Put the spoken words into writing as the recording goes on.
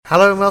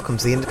Hello and welcome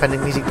to the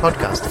Independent Music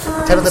Podcast,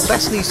 telling the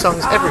best new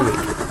songs every week,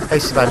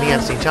 hosted by me,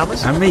 Anthony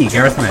Chalmers. And me,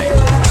 Gareth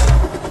May.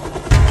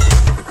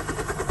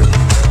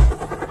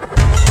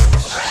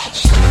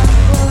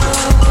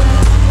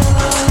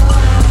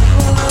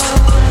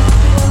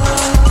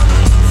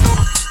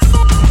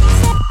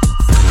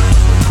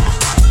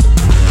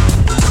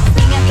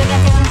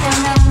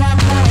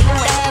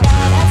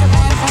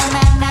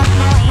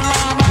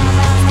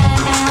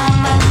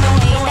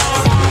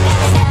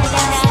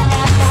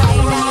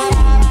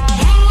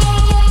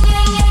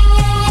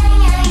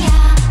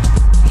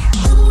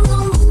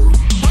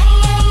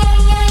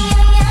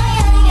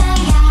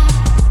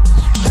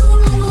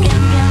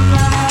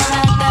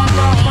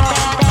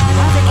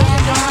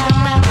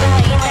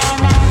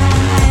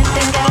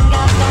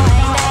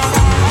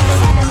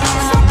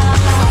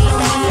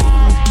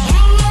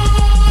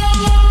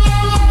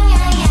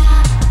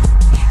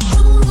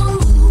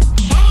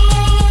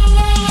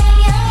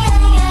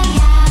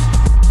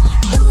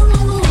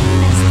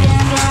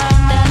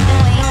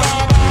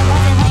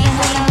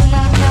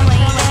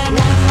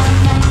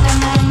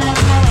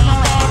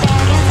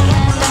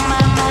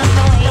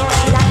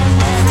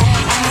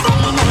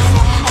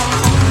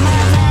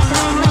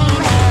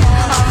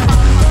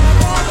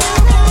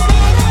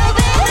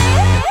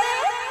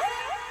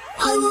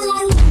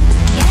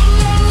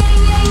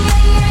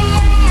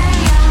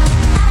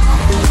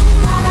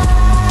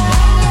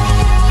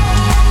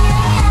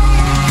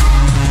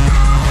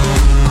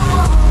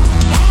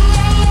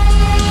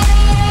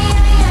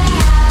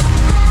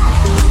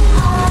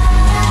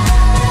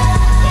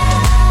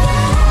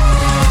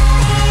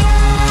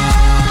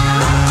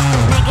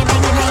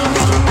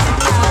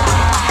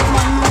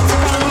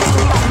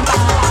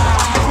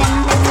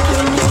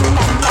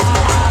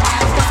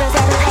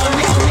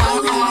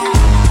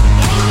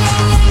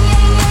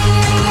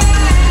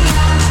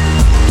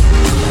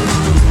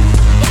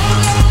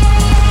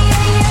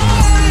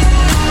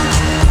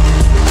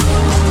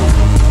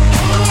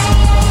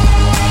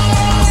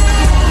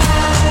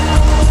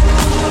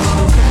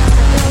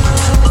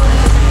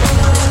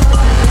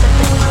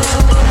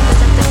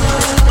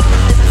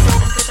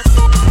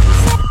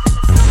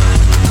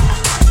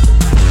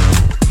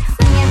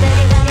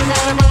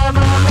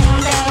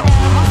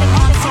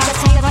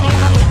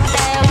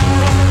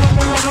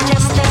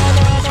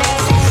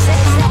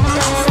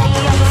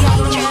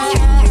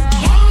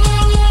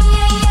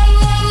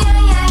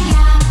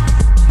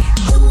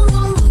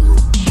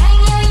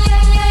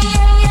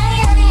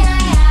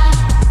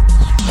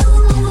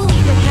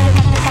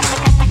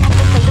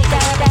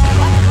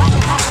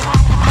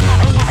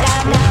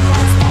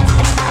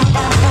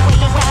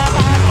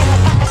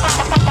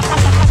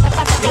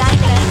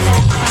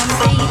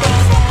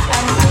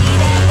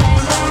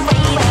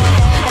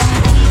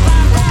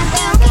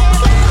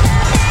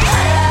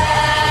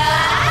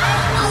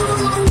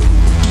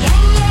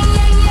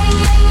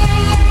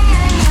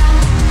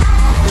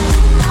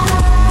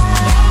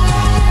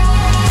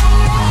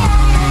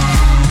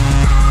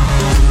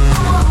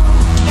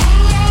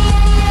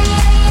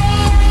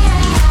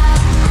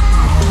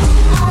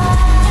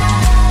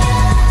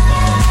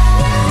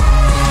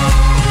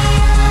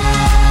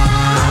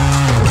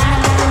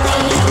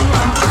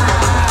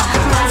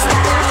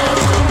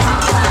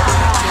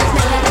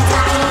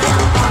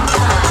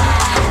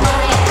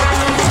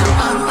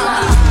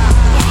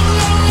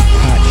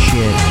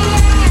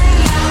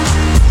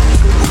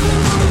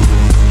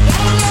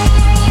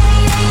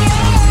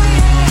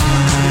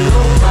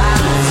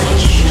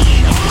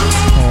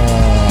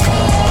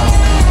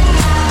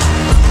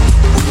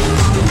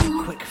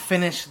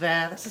 Finish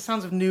there. That's the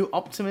sounds of New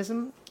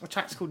Optimism. The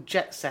track's called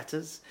Jet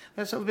Setters.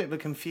 That's sort of a bit of a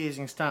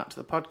confusing start to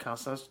the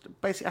podcast.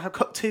 I've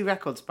got two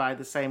records by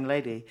the same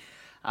lady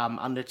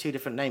under two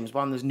different names.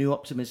 One is New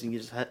Optimism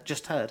you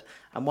just heard,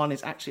 and one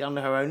is actually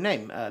under her own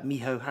name,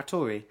 Miho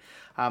Hattori.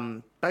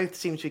 Both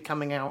seem to be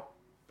coming out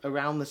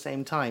around the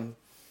same time.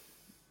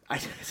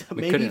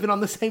 Maybe even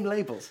on the same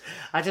labels.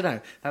 I don't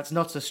know. That's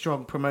not a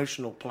strong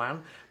promotional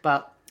plan,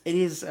 but it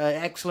is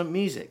excellent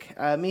music.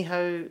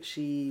 Miho,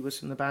 she was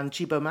from the band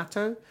Chibo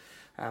Mato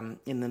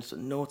in the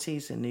sort of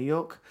noughties in New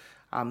York.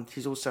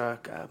 She's also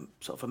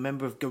sort of a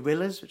member of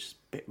Gorillaz, which is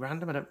a bit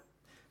random. I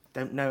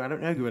don't know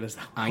Gorillaz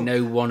that well. I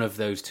know one of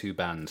those two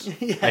bands.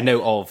 Yeah. I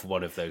know of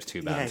one of those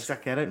two bands. Yeah,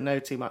 exactly. I don't know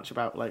too much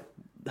about like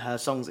her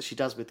songs that she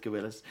does with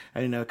Gorillaz. I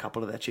only know a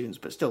couple of their tunes,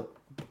 but still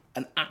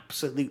an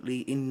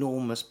absolutely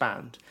enormous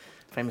band.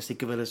 Famously,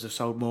 Gorillaz have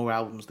sold more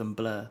albums than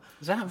Blur.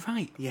 Is that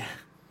right? Yeah.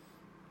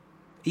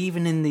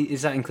 Even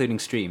is that including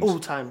streams? All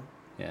time.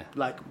 Yeah.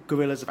 Like,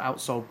 Gorillaz have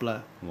outsold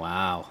Blur.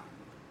 Wow.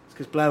 It's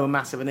because Blur were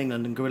massive in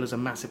England and Gorillaz are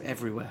massive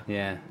everywhere.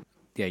 Yeah.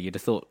 Yeah, you'd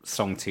have thought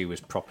Song 2 was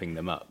propping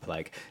them up.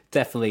 Like,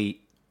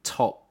 definitely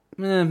top,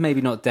 maybe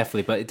not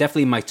definitely, but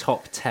definitely my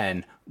top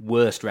 10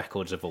 worst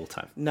records of all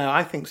time. No,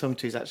 I think Song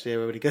 2 is actually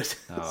really good.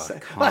 Oh,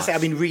 I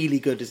mean really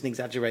good is an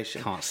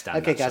exaggeration. Can't stand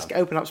Okay, that guys, song.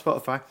 open up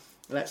Spotify.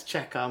 Let's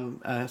check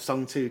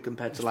Song 2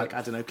 compared to, like,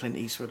 I don't know, Clint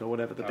Eastwood or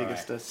whatever the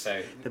biggest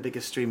the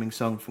biggest streaming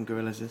song from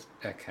Gorillaz is.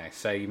 Okay,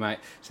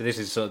 so this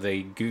is sort of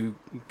the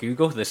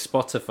Google, the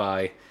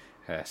Spotify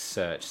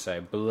search.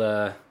 So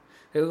Blur.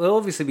 It will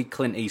obviously be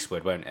Clint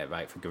Eastwood, won't it,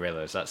 right, for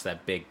Gorillaz? That's their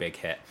big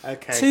hit.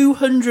 Okay.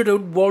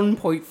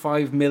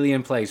 201.5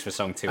 million plays for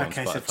Song 2 on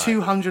Spotify. Okay, so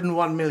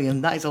 201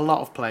 million. That is a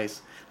lot of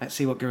plays. Let's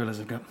see what Gorillaz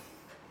have got.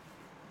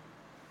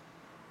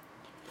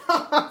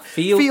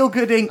 Feel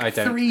Good Inc.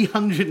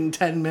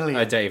 310 million.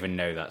 I don't even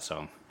know that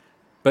song.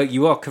 But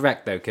you are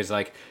correct, though, because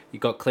you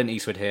got Clint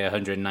Eastwood here,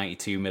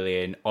 192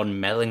 million. On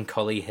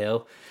Melancholy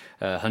Hill,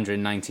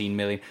 119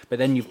 million. But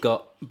then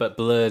but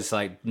Blur's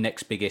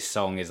next biggest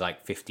song is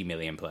 50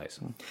 million plays.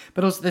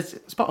 But also,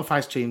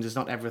 Spotify streams is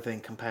not everything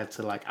compared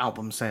to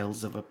album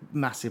sales of a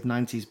massive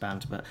 90s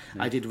band. But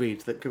I did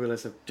read that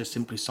Gorillaz have just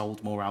simply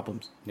sold more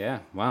albums. Yeah,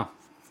 wow.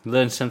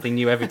 Learn something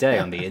new every day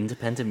on the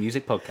Independent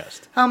Music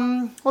Podcast.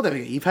 Well, there we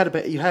go. You've heard a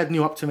bit. You heard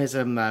New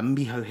Optimism,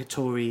 Miho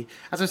Hitori.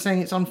 As I was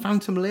saying, it's on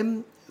Phantom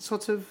Limb,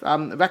 sort of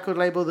a record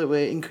label that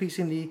we're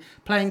increasingly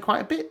playing quite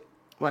a bit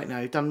right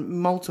now. We've done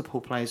multiple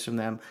plays from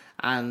them,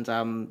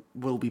 and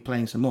we'll be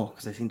playing some more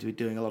because they seem to be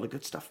doing a lot of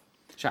good stuff.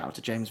 Shout out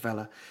to James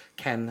Vella,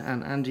 Ken,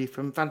 and Andy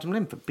from Phantom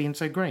Limb for being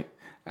so great.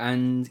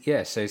 And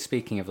yeah, so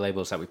speaking of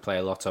labels that we play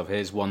a lot of,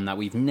 here's one that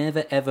we've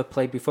never ever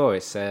played before.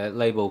 It's a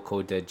label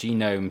called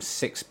Genome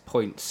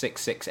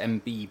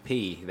 6.66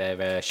 MBP. They're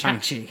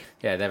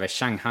they're a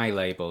Shanghai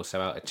label,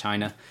 so out of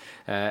China.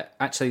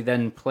 Actually,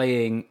 then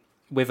playing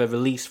with a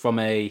release from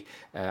a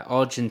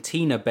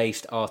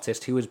Argentina-based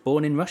artist who was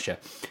born in Russia.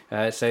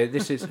 So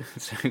this is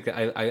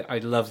I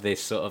love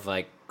this sort of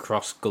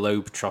cross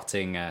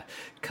globe-trotting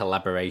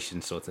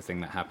collaboration sort of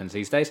thing that happens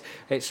these days.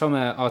 It's from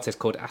an artist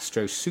called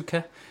Astro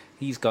Suka.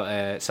 He's got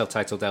a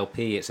self-titled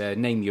LP. It's a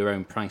Name Your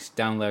Own Price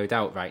download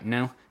out right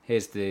now.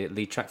 Here's the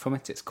lead track from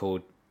it. It's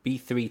called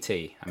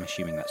B3T. I'm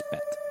assuming that's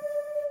Bet.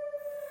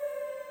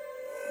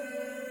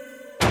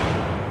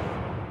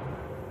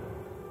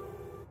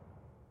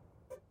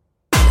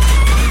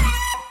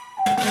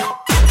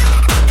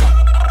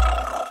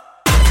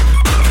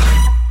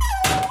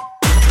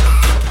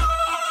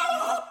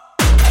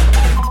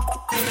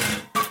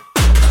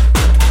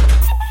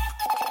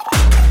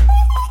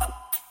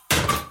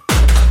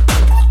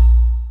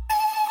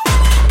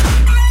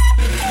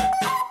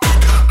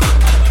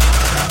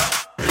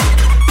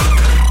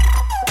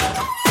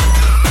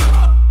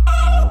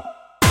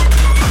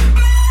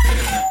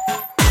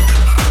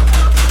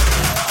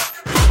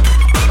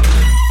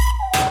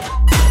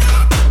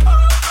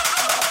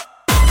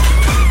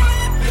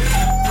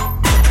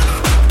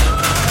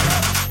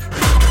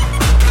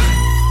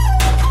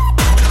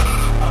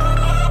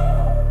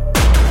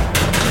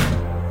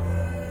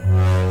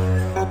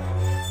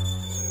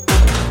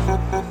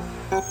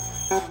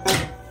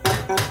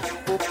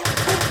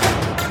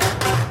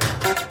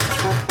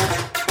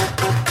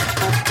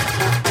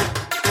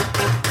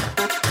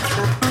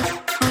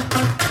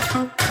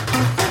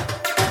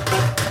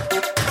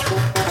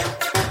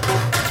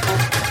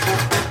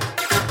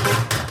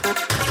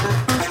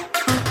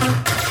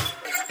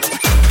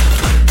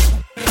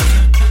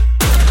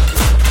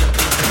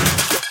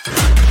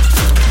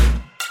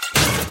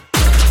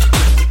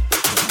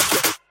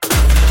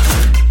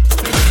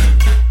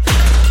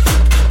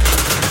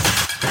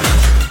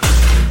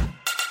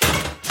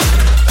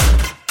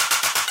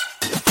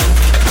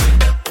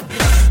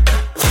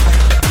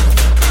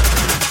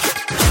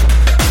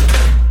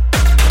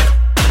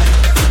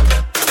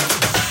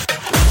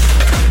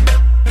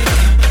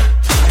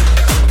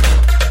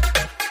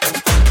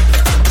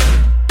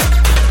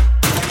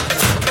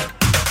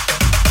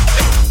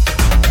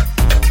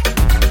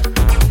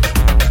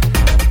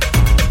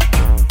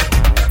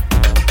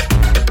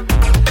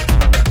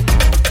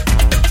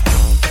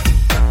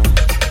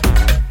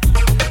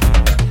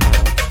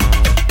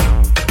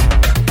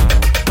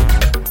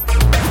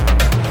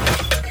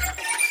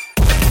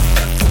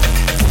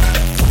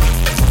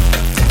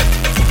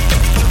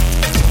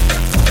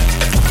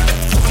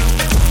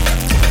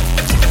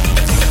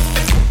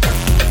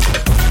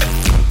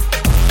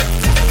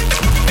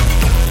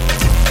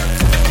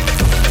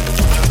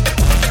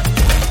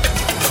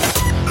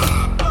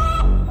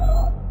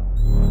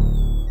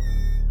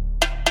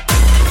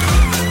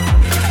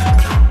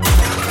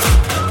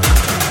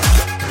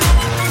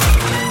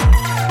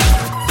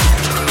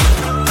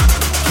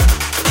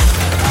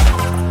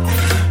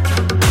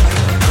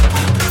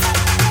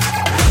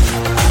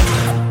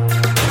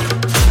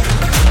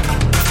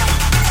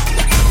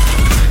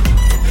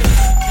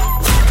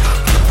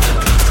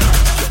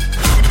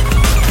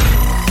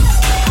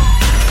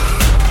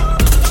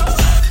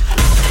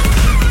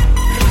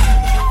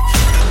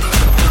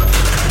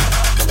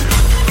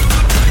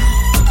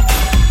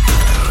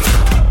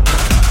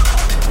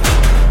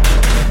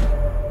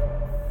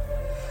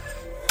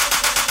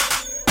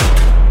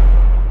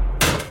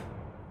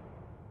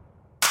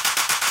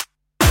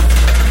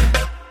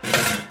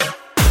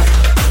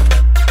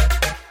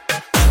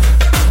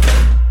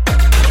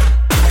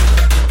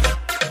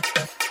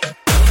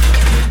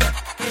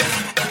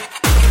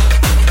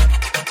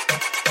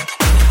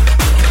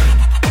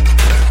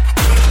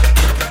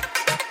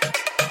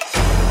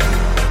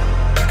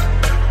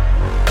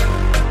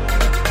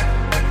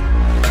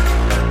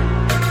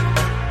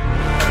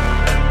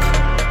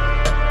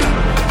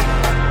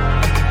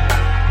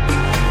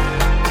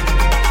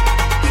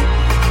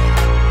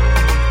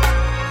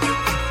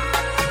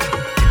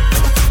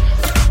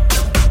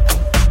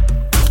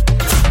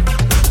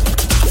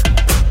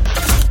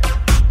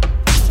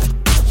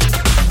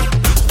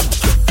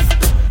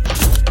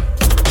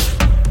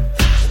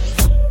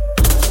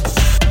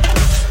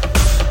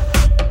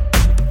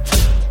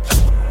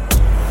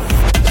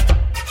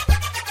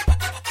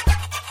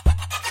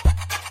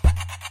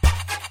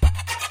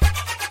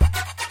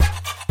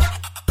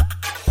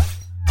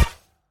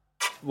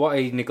 what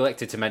I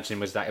neglected to mention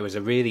was that it was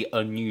a really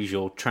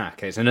unusual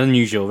track. It's an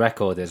unusual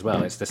record as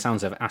well. It's the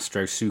sounds of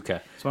Astro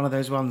Suka. It's one of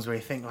those ones where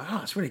you think, like, oh,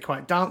 it's really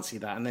quite dancey,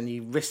 that, and then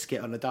you risk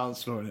it on a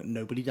dance floor and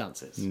nobody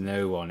dances.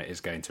 No one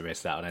is going to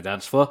risk that on a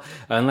dance floor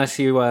unless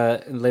you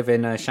live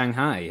in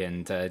Shanghai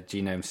and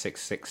Genome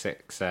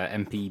 666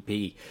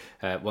 MPP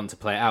want to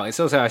play it out. It's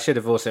also, I should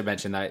have also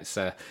mentioned that it's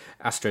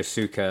Astro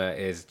Suka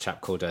is a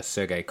chap called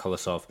Sergei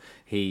Kolosov.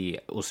 He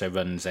also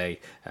runs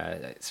it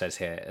says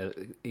here,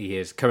 he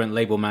is current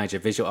label manager,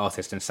 visual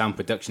artist and sound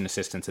production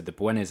assistant at the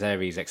Buenos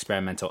Aires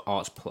experimental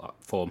arts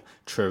platform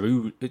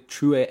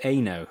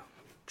Trueno.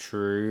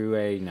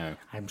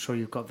 I'm sure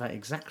you've got that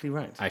exactly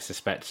right. I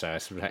suspect so. I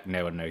suspect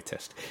no one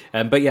noticed.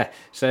 But yeah,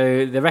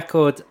 so the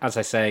record, as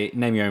I say,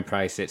 name your own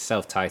price. It's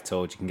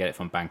self-titled. You can get it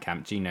from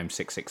Bandcamp,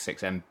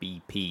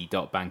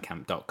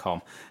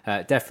 genome666mbp.bandcamp.com.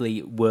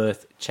 Definitely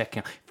worth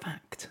checking out. In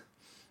fact,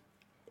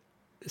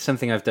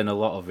 something I've done a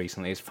lot of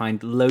recently is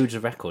find loads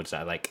of records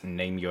that are like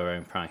name your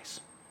own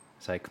price.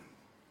 It's like,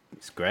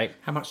 it's great.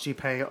 How much do you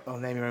pay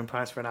on name your own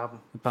price for an album?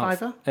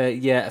 About,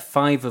 yeah,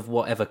 5 of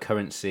whatever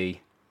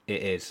currency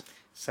it is.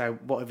 So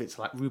what if it's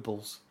like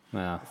rubles?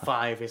 Well,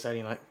 5 is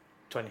only like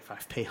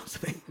 25p or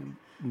something.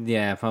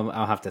 Yeah,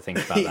 I'll have to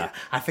think about that.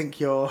 I think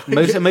you're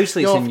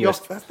mostly it's in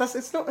US.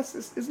 It's not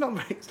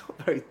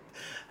very.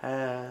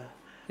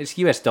 It's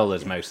US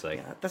dollars mostly.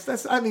 Yeah,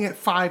 that's I mean,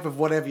 5 of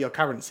whatever your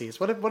currency is.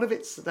 What if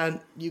it's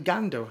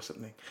Uganda or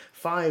something?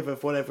 5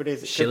 of whatever it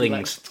is.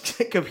 Shillings.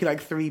 It could be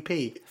like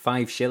 3p.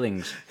 5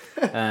 shillings.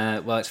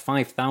 Well, it's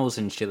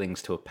 5,000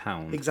 shillings to a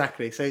pound.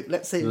 Exactly. So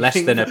let's say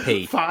less than a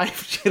p. 5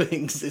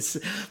 shillings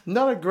is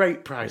not a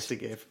great price to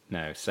give.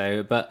 No.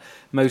 So, but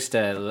most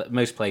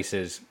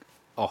places,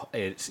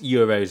 it's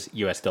euros,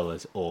 US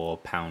dollars, or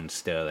pound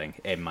sterling.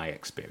 In my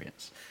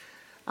experience.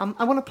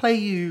 I want to play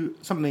you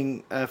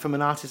something from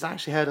an artist I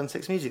actually heard on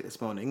Six Music this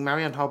morning.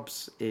 Marianne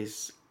Hobbs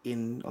is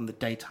in on the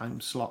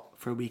daytime slot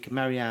for a week.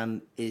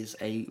 Marianne is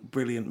a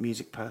brilliant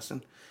music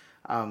person,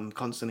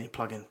 constantly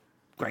plugging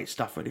great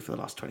stuff really for the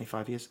last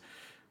 25 years.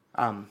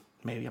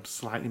 Maybe I'm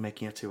slightly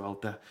making her too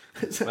old there.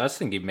 I was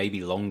thinking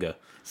maybe longer.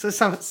 So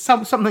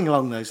something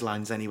along those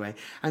lines anyway.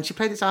 And she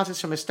played this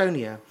artist from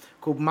Estonia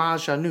called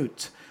Marja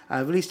Nut,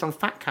 released on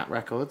Fat Cat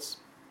Records.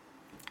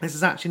 This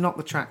is actually not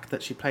the track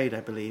that she played, I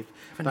believe.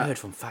 I haven't heard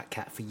from Fat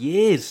Cat for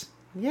years.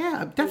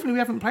 Yeah, definitely we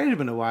haven't played them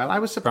in a while. I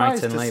was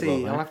surprised Brighton to label,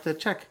 see. right? I'll have to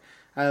check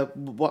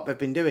what they've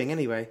been doing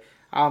anyway.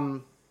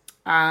 And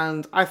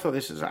I thought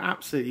this was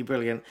absolutely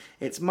brilliant.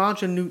 It's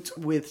Marja Nut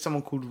with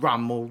someone called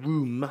Rum, or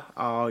Room,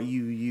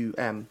 Ruum,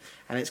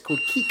 and it's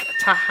called Keek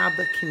Tahab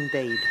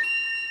Kindade.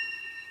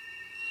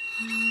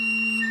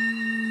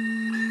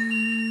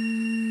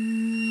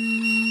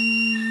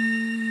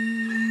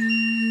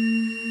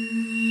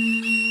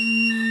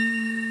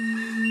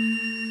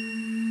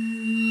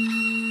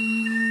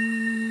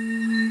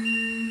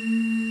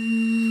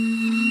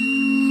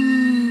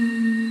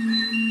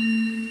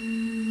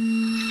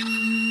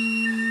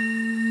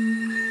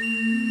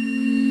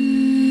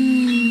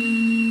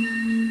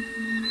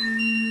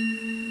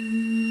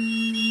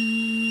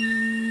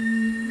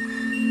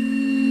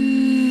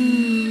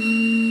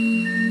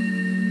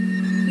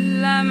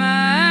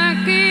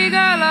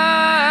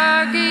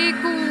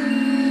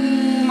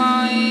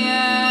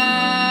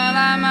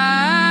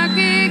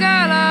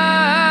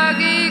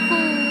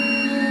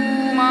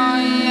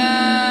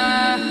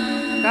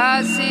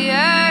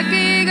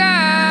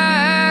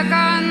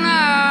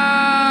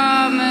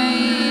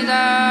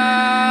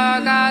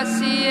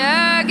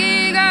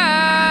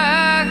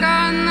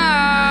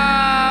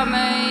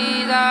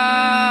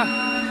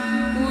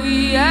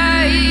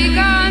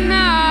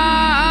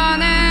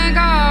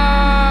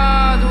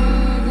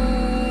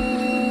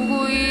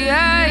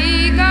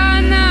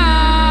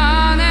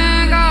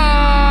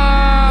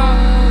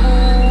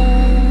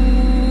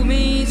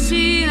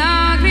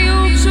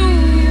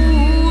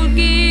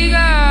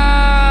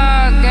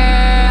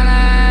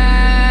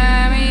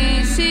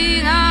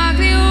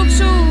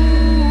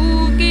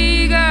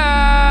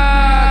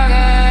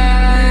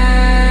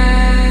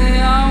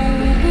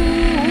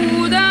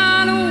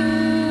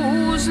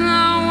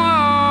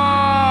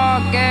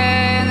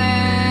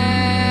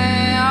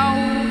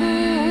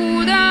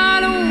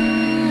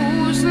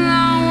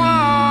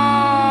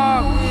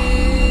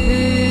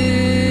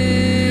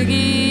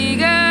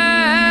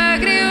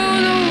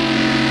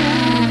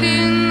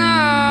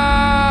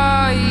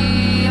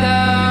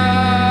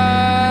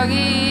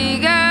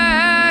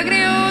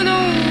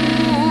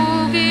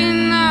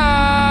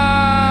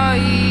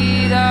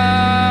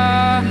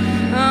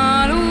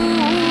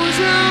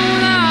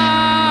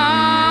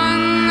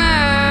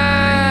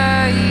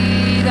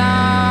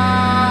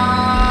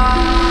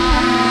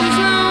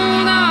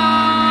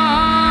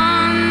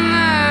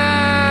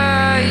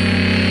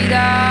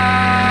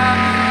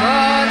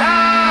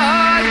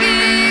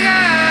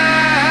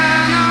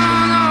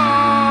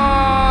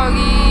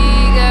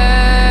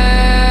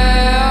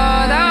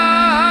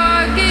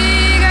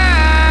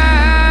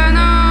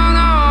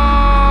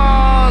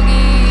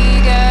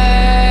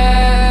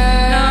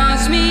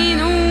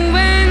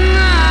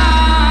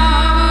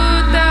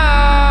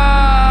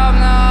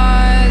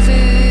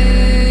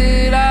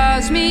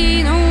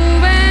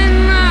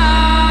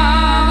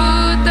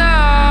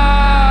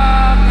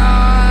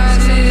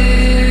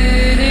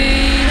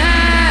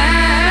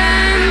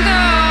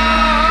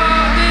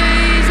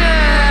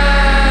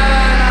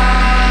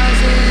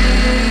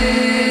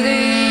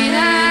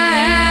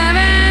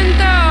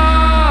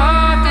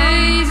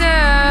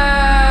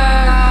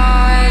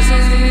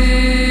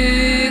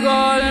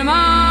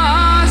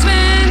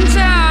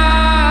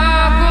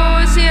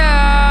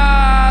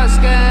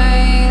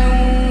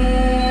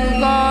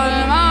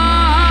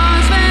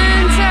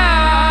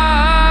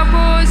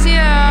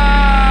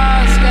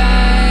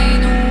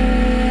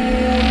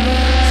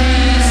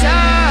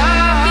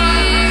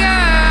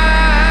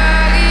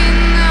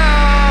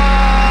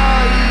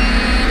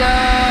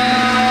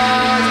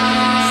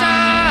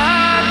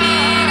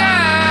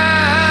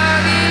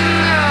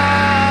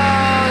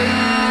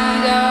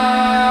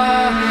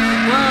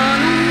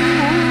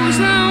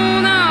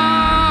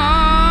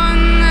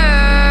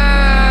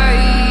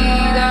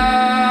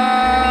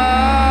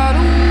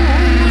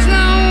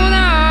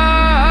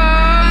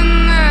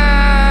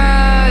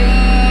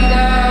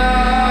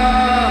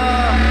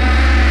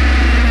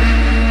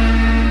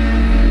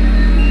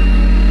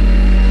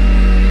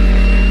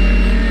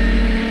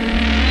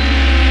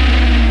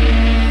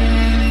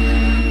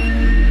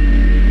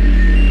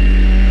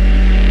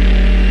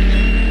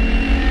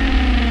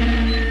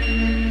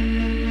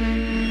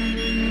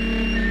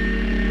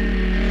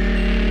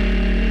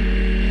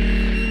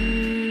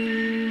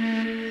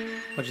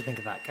 What do you think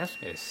of that, Gaz?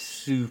 It's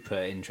super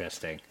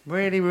interesting.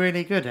 Really,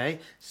 really good, eh?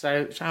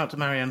 So shout out to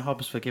Marianne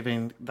Hobbs for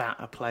giving that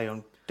a play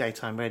on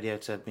daytime radio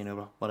to,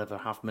 whatever,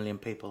 500,000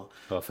 people.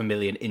 Or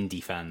 500,000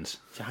 indie fans.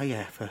 Oh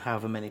yeah, for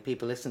however many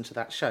people listen to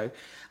that show.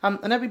 And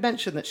then we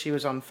mentioned that she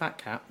was on Fat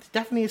Cat.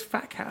 Definitely is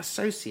Fat Cat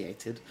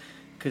associated,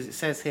 because it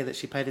says here that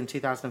she played in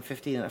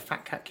 2015 at a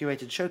Fat Cat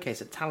curated showcase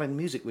at Tallinn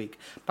Music Week.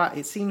 But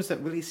it seems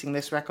that releasing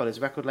this record is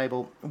record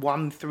label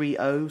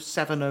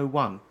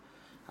 130701.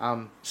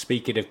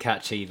 Speaking of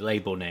catchy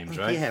label names,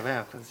 right? Yeah,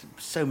 well, it's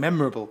so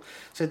memorable.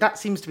 So that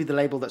seems to be the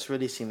label that's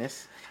releasing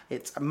this.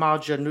 It's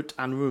Marja Nut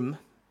and Rum.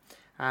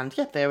 And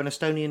yeah, they're an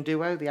Estonian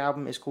duo. The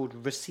album is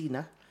called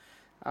Racina.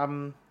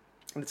 And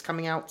it's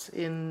coming out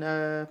in...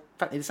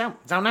 it's out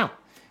now.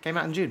 Came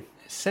out in June.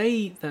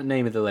 Say that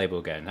name of the label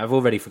again. I've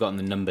already forgotten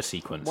the number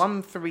sequence.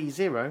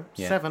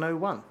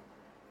 130701.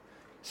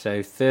 So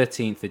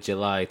 13th of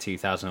July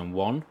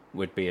 2001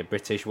 would be a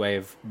British way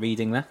of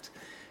reading that.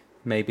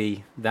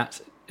 Maybe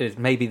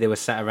they were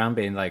sat around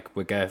being like,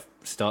 we're going to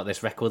start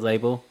this record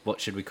label. What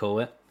should we call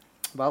it?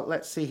 Well,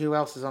 let's see who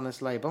else is on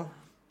this label.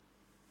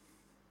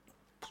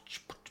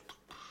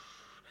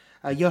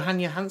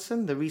 Johan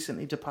Johansson, the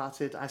recently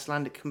departed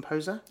Icelandic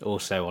composer.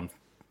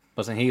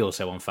 Wasn't he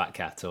also on Fat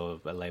Cat or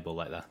a label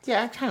like that?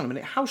 Yeah, hang on a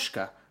minute.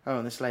 Hauschka are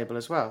on this label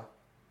as well.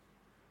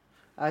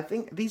 I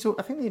think these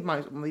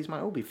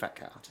might all be Fat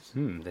Cat artists.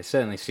 They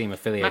certainly seem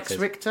affiliated. Max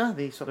Richter,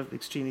 the sort of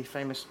extremely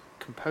famous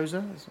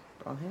composer, is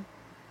on here.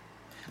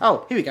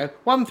 Oh, here we go.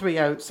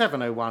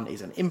 130701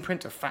 is an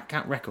imprint of Fat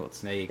Cat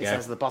Records. There you go. It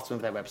says at the bottom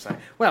of their website.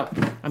 Well,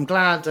 I'm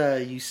glad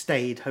you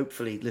stayed,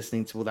 hopefully,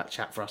 listening to all that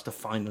chat for us to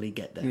finally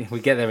get there.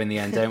 We get there in the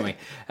end, don't we?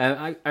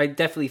 I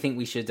definitely think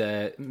we should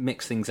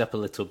mix things up a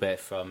little bit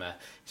from...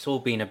 it's all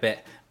been a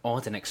bit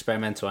odd and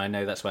experimental. I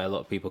know that's why a lot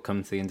of people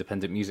come to the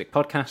Independent Music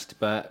Podcast,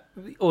 but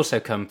we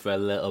also come for a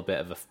little bit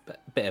of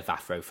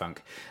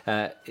Afro-funk.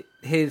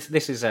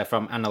 This is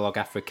from Analog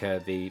Africa,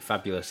 the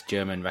fabulous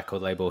German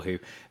record label who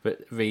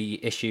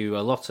reissue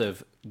a lot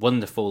of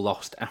wonderful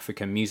lost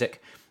African music.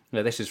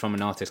 This is from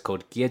an artist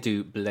called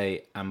Giedu Ble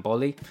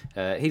Amboli.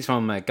 He's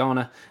from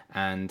Ghana,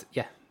 and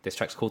yeah, this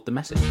track's called The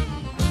Message.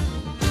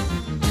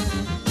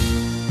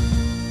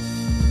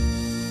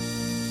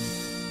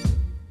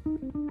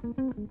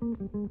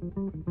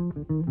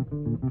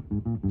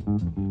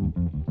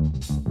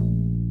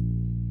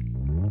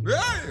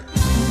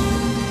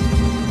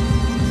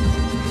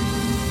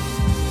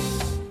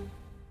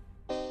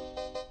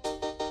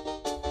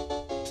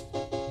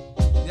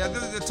 Yeah,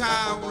 this is the time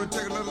I want to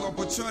take a little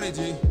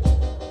opportunity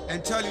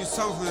and tell you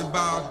something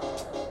about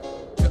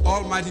the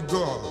Almighty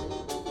God.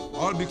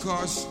 All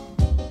because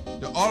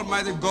the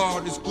Almighty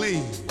God is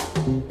clean.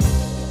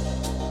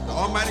 The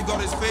Almighty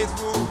God is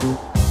faithful.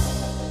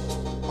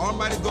 The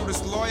Almighty God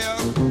is loyal.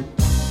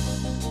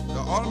 The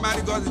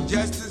Almighty God is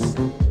justice.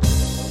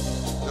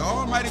 The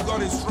Almighty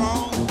God is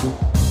strong.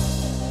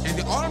 And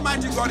the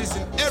Almighty God is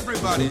in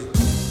everybody.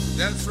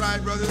 That's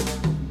right, brother.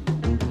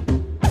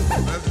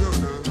 Let's go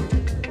now.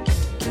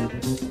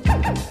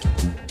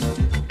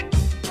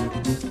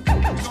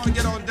 We're gonna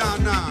get on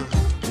down now.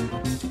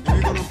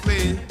 We're gonna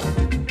play.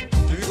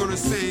 We're gonna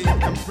sing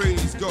and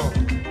praise God.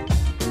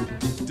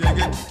 Dig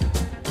it?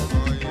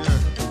 Oh yeah.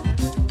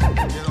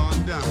 Get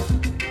on down.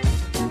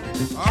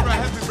 All right,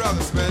 happy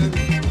brothers, man.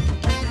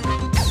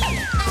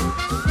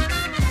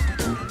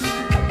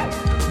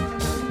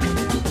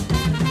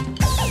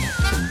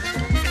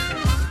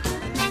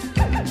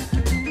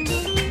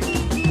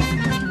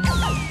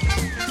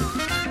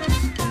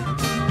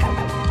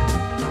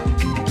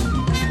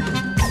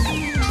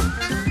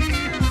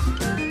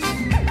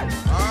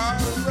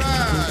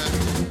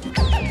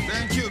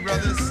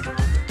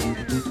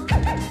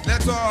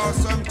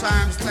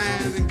 Sometimes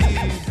stand and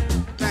give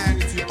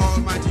thanks to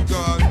Almighty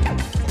God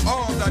for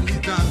all that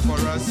He's done for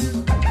us.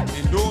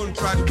 And don't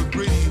try to be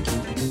greedy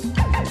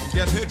and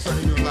get hatred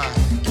in your life.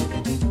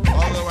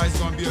 Otherwise, it's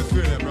going to be a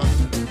failure, brother.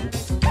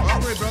 All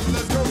right, brother,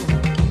 let's go.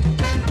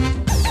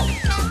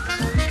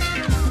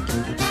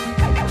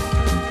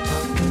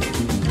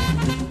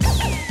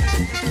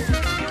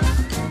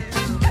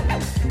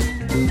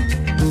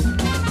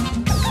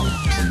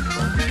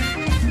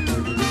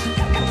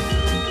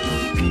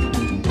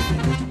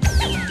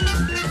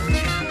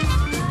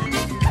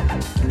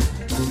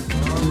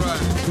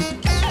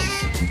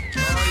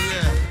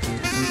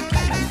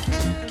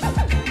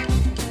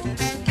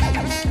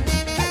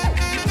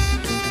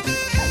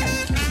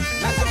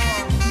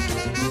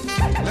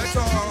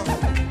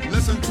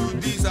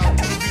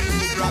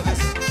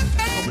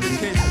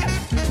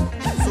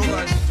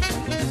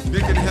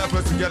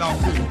 Get off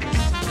food.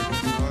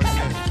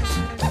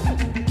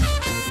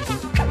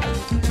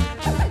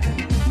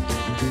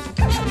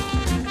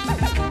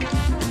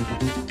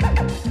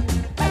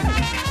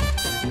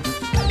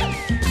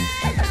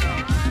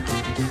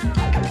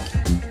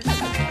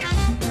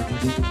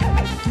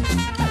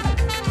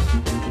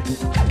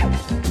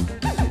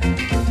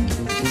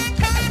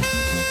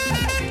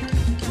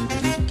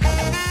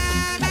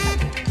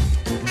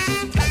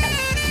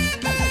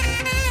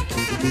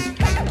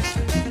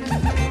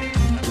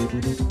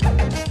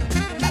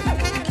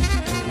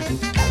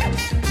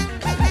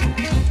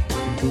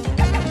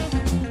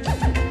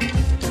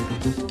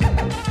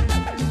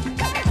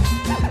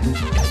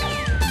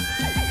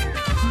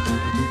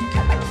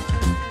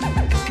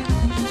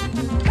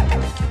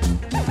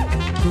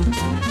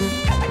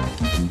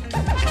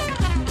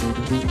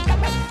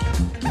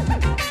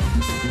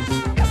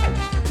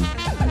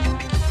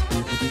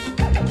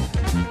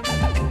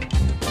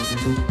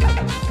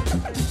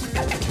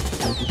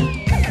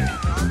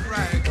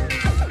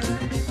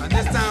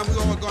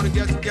 to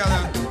get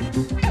together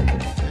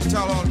and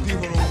tell all the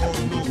people who want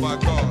to know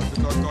about God,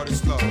 because God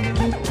is love. You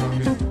know what I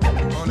mean?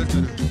 Oh,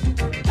 listen to it.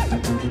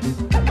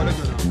 Oh,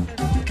 listen to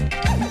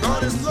it.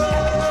 God is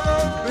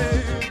love,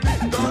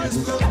 baby. God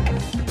is love.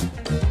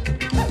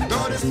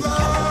 God is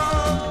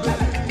love,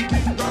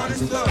 baby. God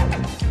is love.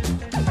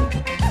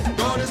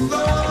 God is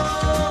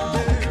love,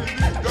 baby.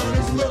 God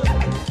is love.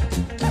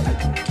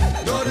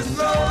 God is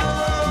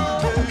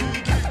love, baby.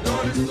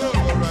 God is love,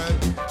 all right.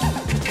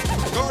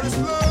 God is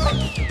love.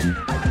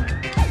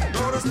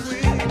 God is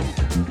clean.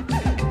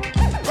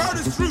 God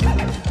is true.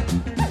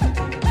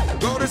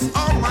 God is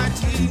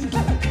almighty.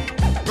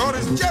 God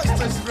is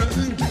justice,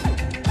 brother.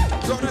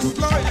 God is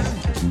loyal.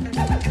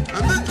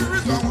 And this is the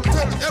reason I want to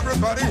tell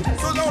everybody,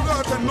 so all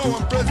God can know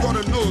and praise God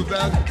and know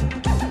that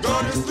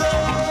God is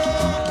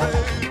love,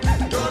 baby.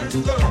 God is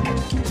love.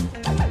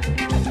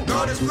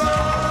 God is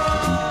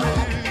love,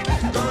 baby.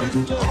 God is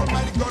love.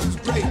 Almighty God is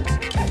great.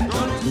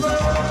 God is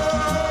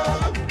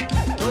love.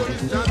 God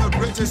is the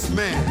greatest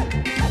man.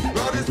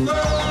 God is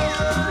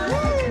love. Woo!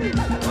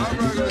 I'm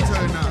not going to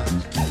tell you now.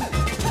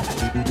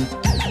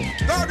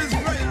 God is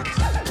great.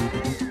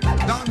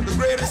 Not the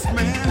greatest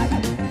man.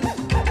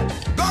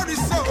 God is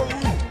soul.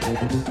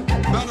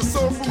 Not a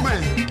soulful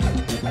man.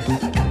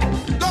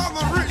 God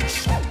the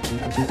rich.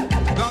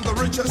 Not the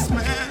richest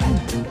man.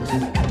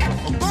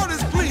 God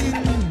is clean.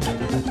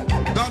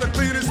 Not the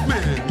cleanest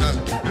man.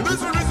 And this is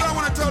the reason I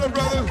want to tell the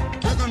brother,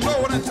 you can know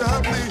what it's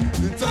happening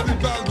and tell me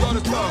about God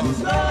is love.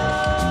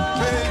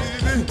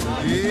 Baby,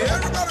 yeah,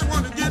 everybody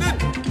want to get it.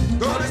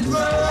 God is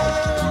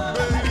love,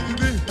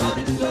 baby.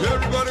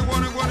 Everybody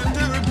want to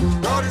do it.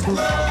 God is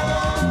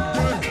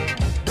love.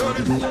 God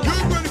is, you're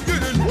going to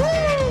get it. Woo!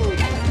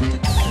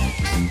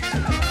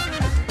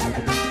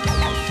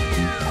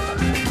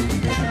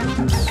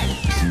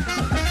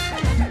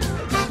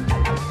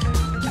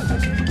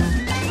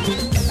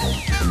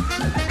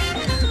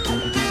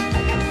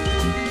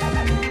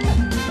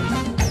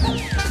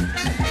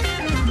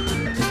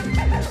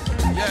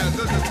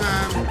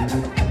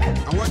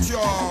 I want you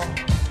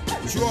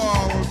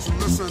all to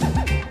listen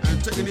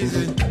and take it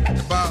easy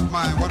about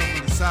my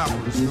wonderful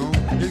disciples, you know.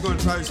 He's going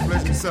to try to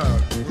explain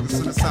himself with the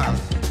sinner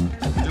silent.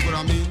 You know what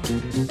I mean?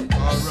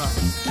 All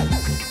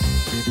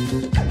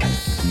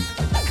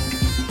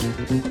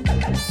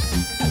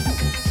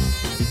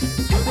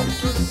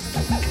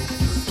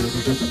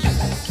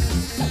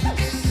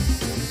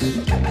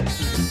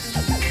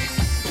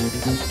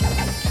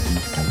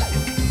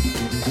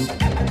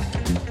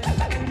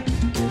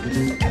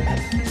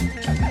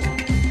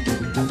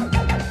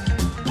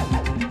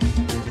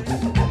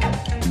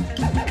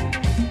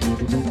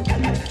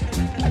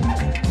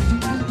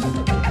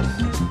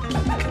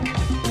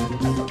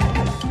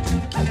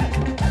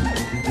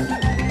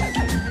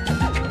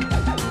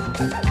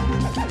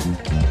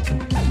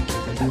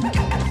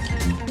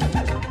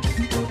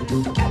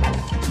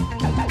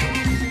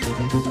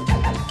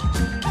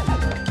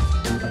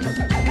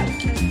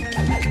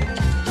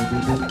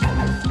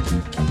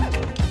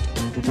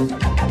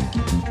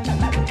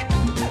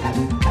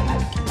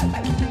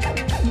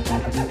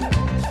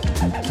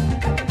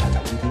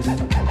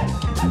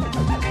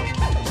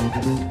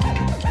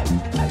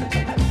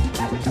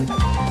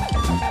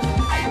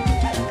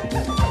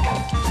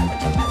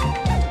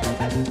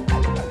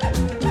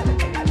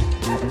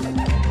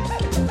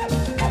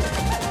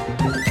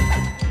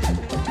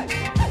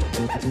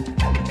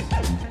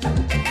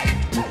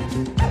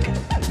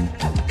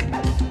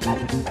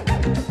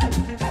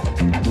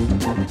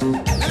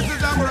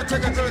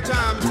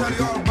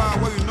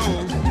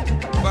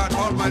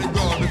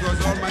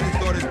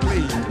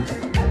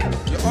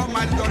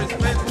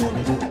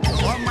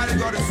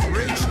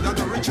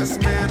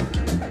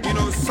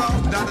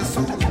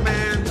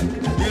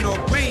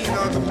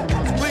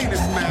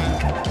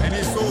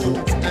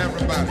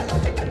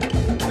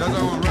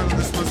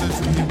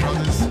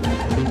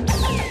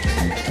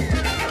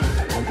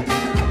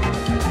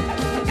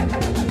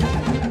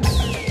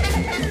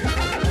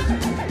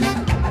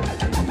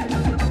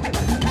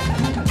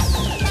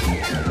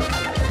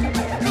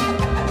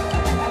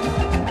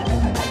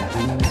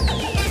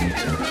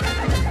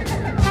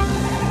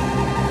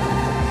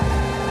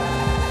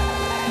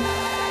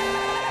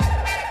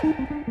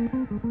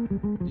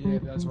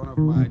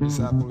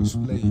disciples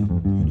play, you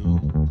know.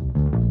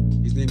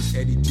 His name is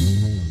Eddie T.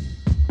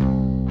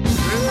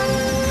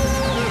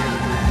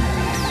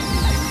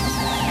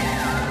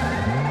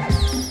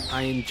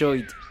 I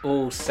enjoyed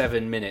all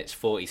 7 minutes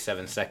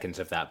 47 seconds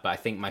of that, but I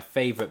think my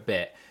favourite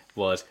bit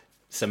was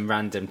some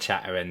random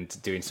chatter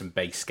and doing some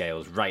bass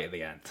scales right at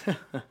the end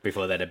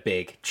before they had a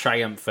big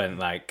triumphant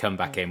like come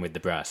back in with the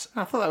brass.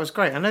 I thought that was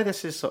great. I know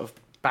this is sort of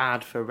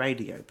bad for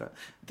radio, but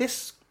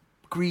this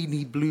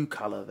greeny blue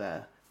colour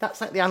there,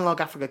 that's like the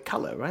Analog Africa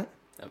colour, right?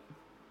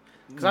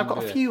 Because I've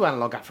got a few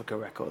Analog Africa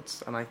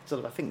records, and I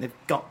think they've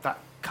got that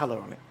colour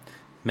on it.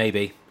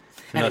 Maybe.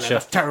 Anyway, not sure.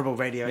 That's terrible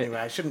radio anyway.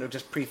 I shouldn't have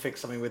just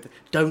prefixed something with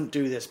 "don't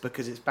do this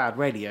because it's bad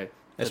radio."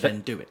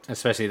 then do it.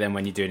 Especially then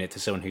when you're doing it to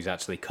someone who's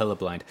actually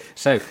colourblind.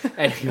 So,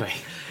 anyway,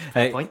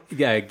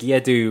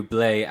 Giedu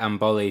Blé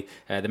Amboli,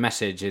 the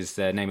message is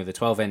the name of the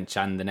 12-inch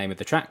and the name of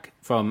the track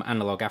from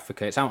Analog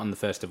Africa. It's out on the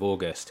 1st of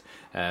August.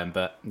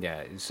 But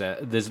yeah,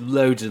 there's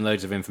loads and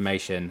loads of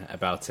information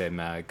about him.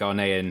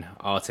 Ghanaian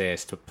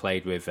artist,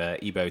 played with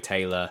Ebo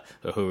Taylor,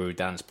 the Uhuru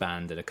Dance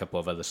Band, and a couple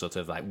of other sort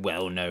of like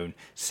well-known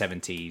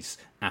 70s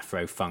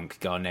Afro-funk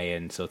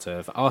Ghanaian sort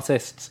of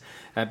artists.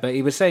 But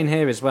he was saying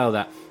here as well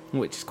that,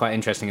 which is quite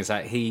interesting, is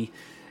that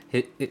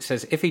it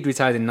says if he'd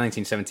retired in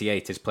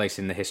 1978, his place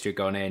in the history of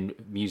Ghanaian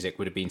music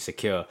would have been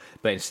secure.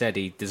 But instead,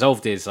 he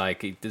dissolved his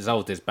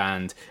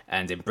band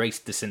and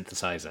embraced the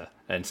synthesizer.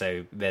 And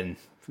so then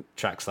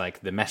tracks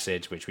like The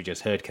Message, which we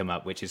just heard come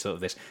up, which is sort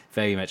of this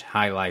very much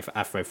high life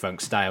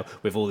Afro-funk style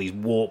with all these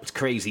warped,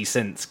 crazy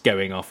synths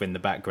going off in the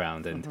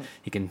background, and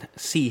you can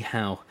see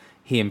how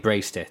he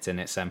embraced it. And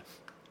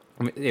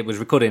it was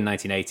recorded in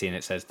 1980, and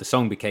it says the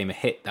song became a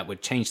hit that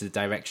would change the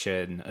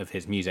direction of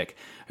his music.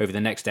 Over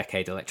the next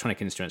decade,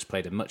 electronic instruments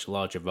played a much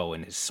larger role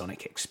in his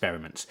sonic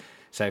experiments.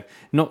 So,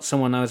 not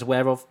someone I was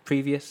aware of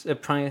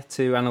prior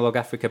to Analog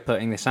Africa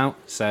putting this out.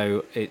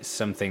 So, it's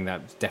something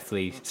that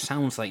definitely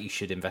sounds like you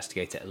should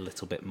investigate it a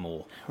little bit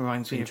more.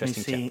 Reminds me of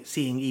me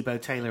seeing Ebo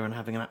Taylor and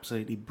having an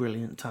absolutely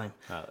brilliant time.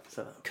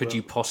 Could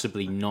you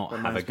possibly not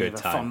have a good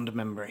time? A fond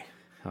memory.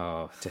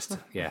 Oh,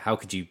 how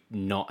could you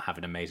not have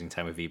an amazing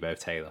time with Ebo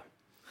Taylor?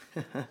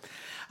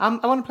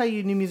 I want to play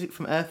you new music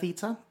from Earth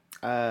Eater,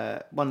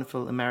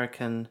 wonderful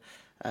American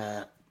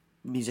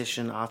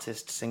musician,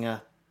 artist,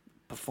 singer,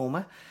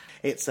 performer.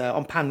 It's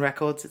on Pan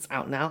Records. It's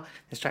out now.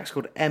 This track's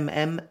called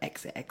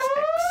MMXXX.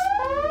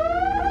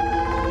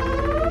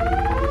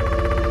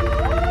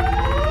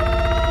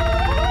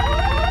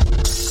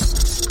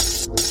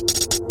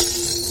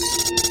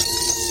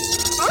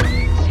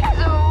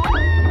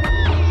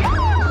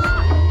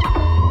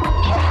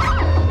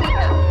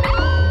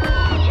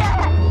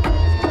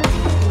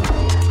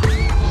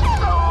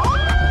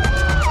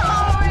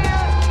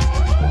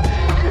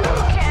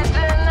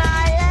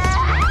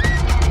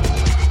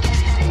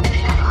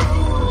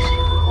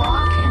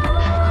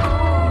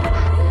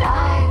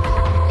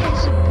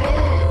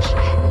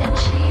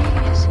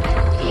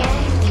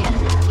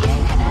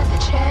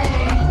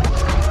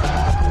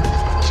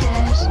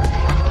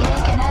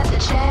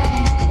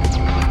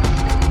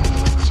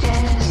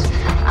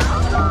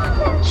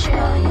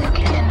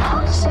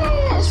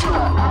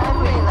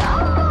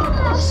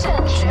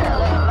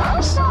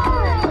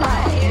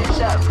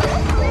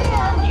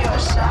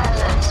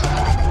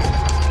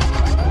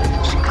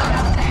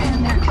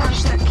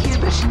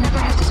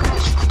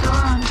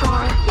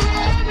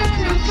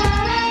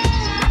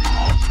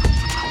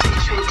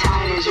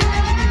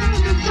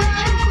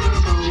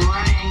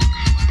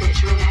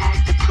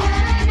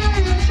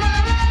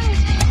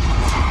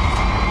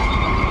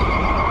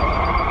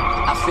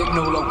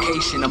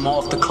 I'm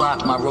off the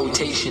clock, my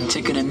rotation,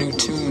 ticking a new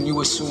tune.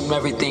 You assume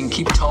everything,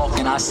 keep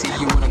talking. I see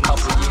you in a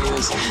couple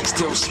years,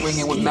 still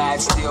swinging with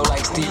mad steel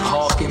like Steve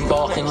Hawking,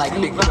 barking like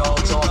big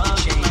dogs off the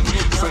chain.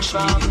 Fresh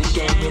meat in the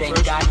game, it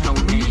ain't got no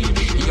name.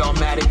 Y'all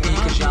mad at me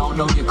cause y'all don't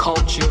know your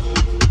culture.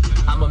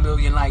 I'm a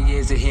million light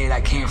years ahead, I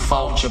can't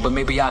fault you, but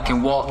maybe I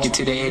can walk you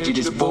to the edge of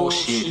this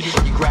bullshit.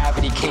 Your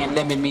gravity can't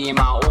limit me in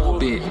my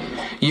orbit.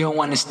 You don't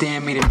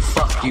understand me, then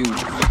fuck you. You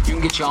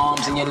can get your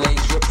arms and your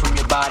legs ripped from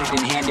your body,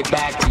 then hand it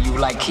back to you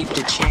like keep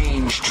the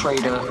change,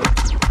 traitor.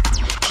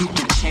 Keep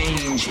the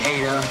change,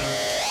 hater.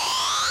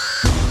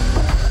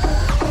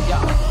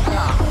 Yeah,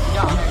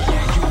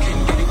 you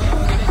can get it,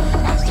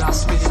 after I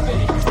spit it.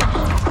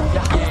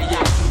 Yeah,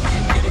 you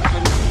can get it, you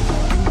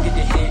can get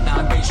the head,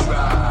 now bass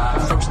ride.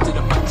 First to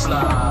the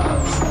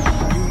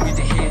mudslide. You can get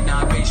the head,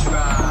 now bass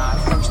ride.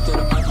 First to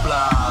the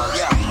mudslide.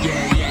 Yeah, you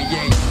can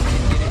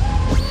get it.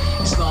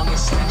 As long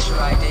as snatch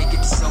right, they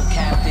get so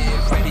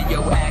captive,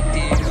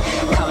 radioactive.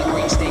 Collard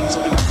green stains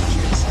on the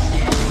mattress.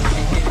 Yeah, you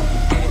can get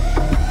it.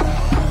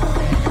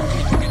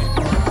 You can get it.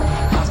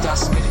 After I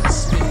spit it.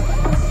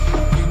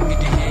 You can get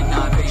the head,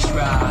 now bass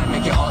ride.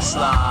 Make it all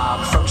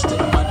slob. First to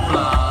the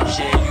mudslide.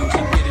 Yeah, you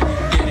can get it.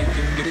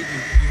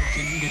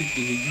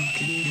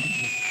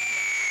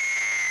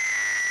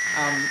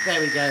 There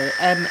we go,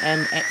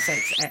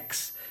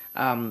 MMXXX,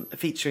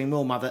 featuring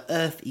More Mother,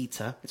 Earth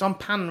Eater. It's on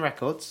Pan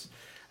Records,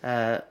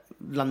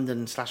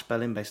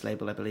 London/Berlin based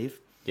label, I believe.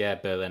 Yeah,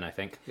 Berlin, I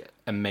think.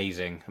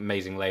 Amazing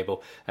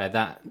label.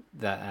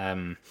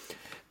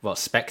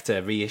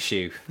 Spectre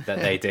reissue that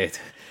they did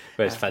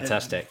was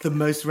fantastic. The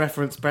most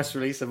referenced press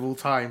release of all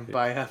time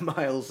by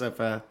miles of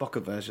Boca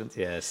versions.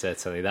 Yeah,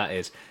 certainly. That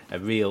is a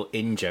real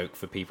in-joke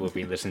for people who've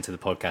been listening to the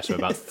podcast for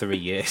about 3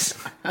 years.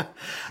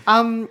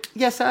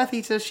 So Earth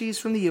Eater, she's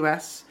from the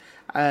US.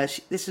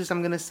 This is,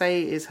 I'm going to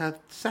say, is her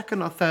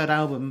second or third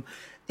album.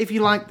 If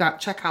you like that,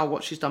 check out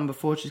what she's done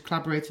before. She's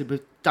collaborated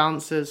with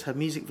dancers. Her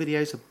music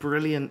videos are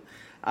brilliant.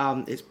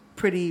 It's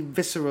pretty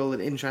visceral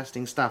and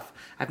interesting stuff.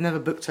 I've never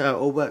booked her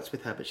or worked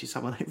with her, but she's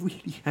someone I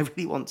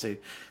really want to.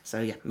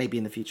 So yeah, maybe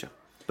in the future.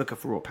 Book her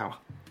for Raw Power.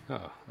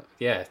 Oh,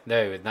 yeah,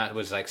 no, that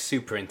was like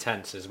super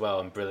intense as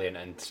well and brilliant,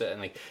 and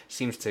certainly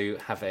seems to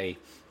have a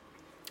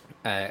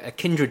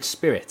kindred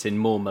spirit in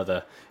More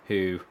Mother,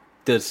 who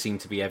does seem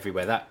to be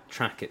everywhere. That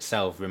track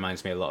itself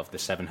reminds me a lot of the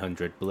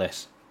 700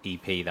 Bliss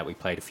EP that we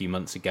played a few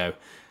months ago,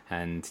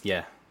 and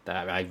yeah,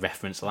 that I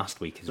referenced last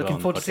week as well.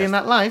 Looking forward to seeing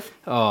that live.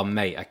 Oh,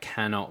 mate, I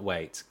cannot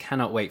wait.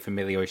 Cannot wait for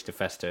Millie Oyster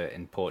Festa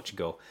in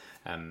Portugal.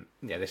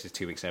 Yeah, this is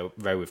 2 weeks in a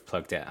row we've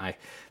plugged it. I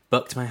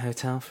booked my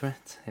hotel for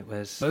it. It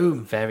was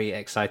very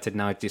excited.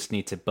 Now I just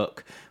need to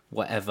book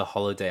whatever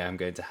holiday I'm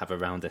going to have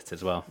around it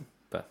as well.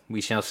 But we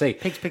shall see.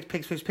 Pigs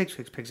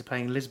are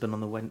playing Lisbon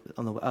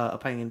are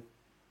playing in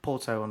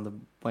Porto on the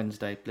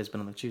Wednesday, Lisbon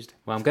on the Tuesday.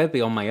 Well, I'm going to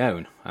be on my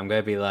own. I'm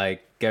going to be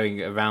like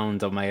going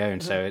around on my own,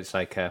 so it's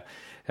like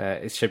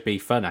it should be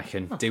fun. I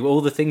can do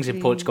all the things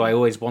in Portugal I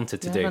always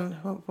wanted to do.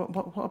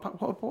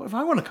 What if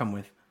I want to come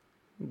with?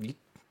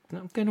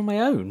 I'm going on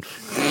my own.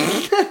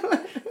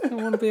 I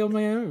want to be on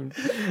my own.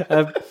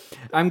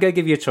 I'm going to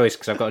give you a choice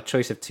because I've got a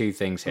choice of two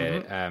things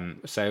here.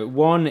 So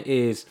one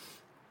is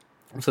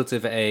sort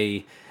of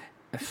it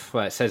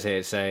says here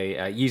it's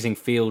using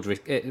field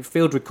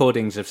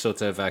recordings of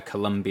sort of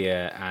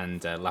Colombia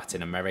and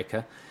Latin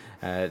America.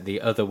 The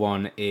other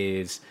one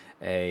is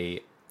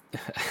a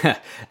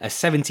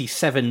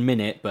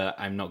 77-minute, but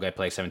I'm not going to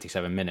play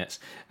 77 minutes,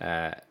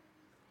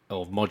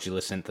 of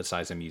modular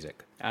synthesizer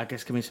music. I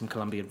guess give me some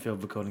Colombian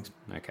field recordings.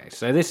 Okay,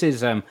 so this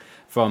is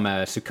from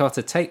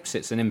Sucata Tapes.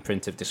 It's an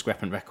imprint of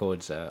Discrepant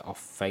Records, off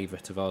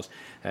favourite of ours.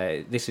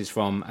 This is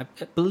from, I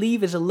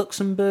believe, is a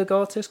Luxembourg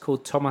artist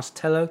called Tomas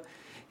Tello.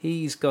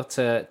 He's got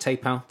a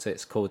tape out.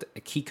 It's called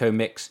Kiko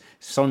Mix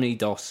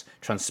Sonidos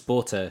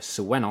Transporter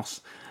Suenos.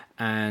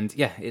 And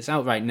yeah, it's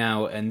out right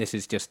now, and this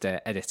is just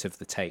an edit of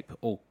the tape,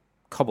 all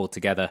cobbled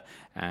together.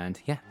 And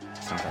yeah,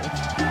 sounds like this.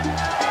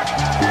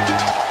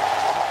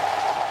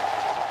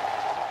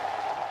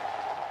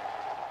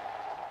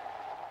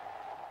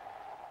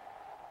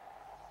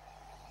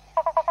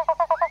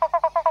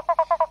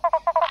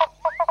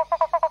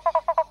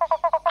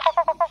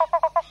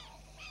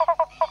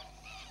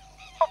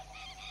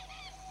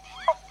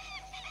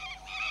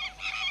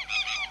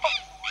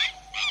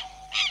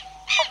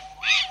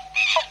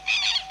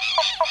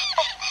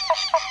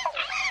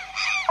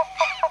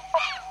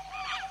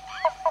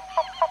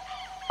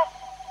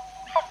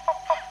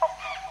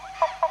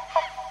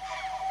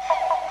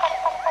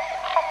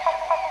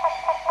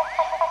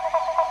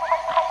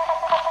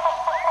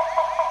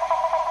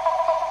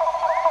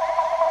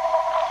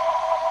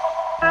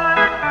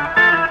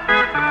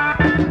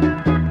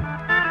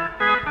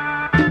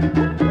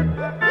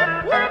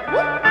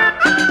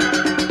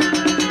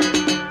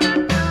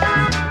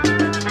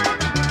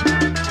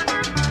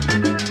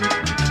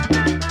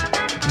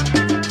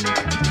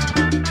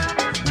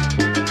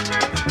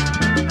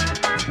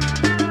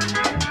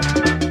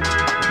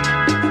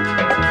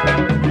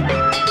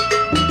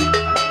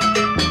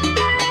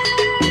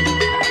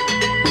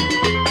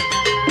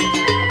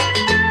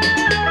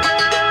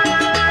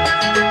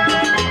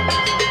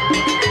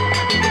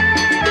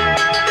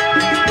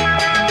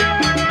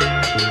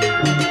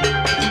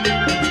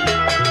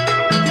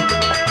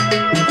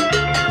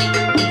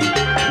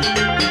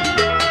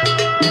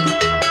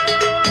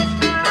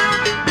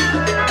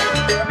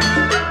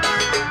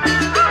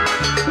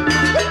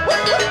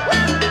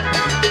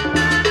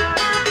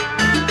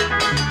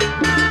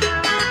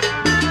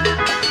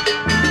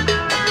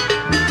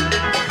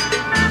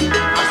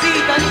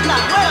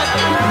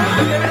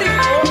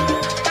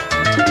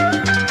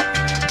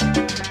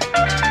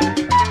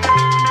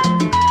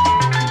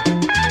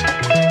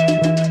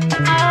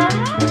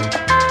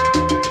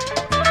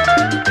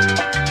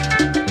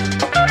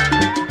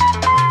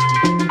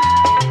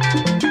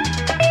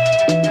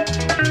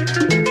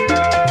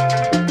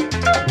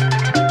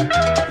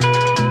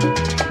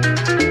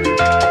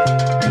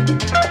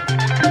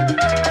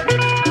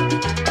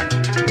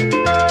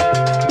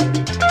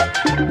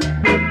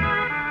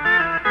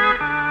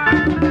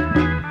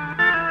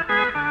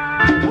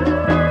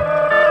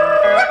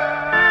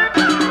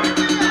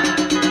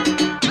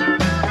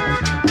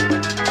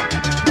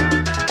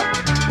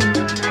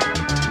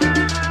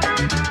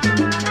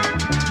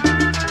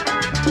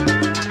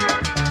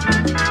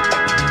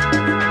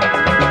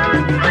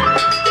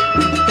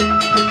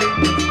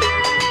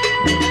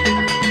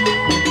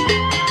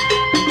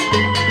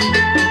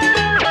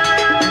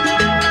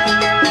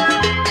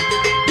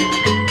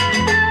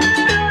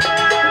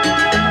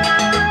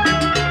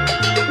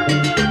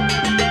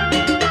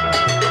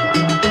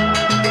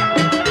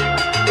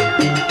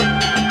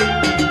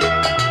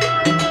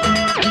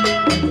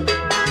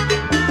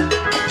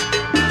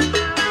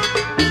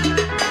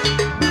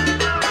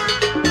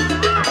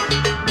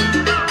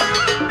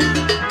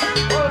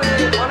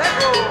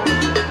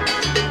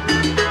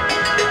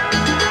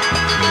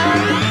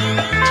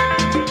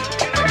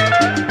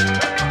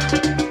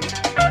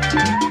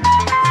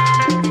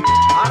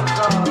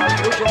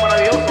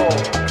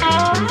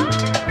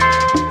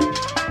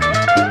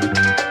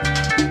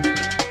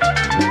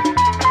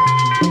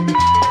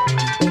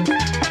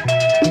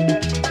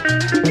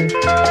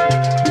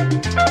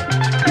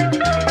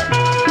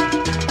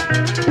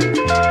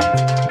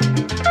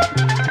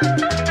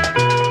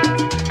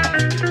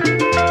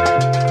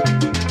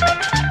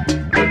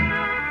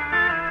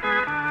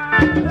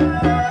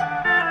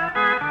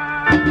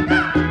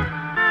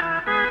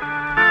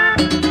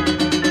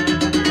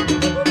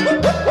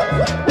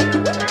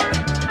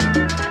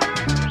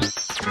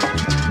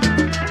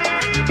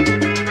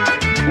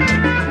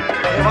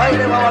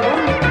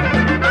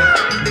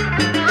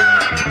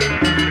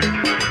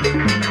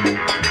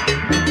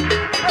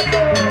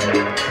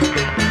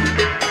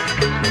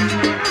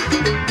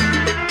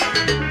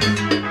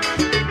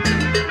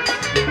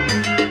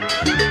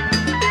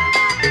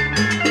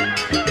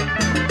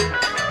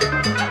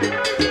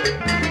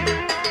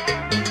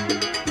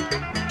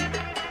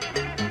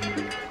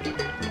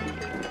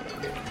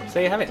 So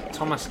you have it,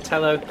 Thomas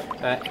Tello,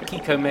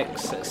 Kiko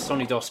Mix,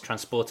 Sonidos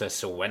Transporter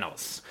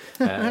Suenos.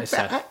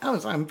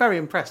 I'm very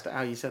impressed at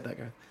how you said that,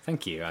 Gareth.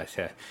 Thank you.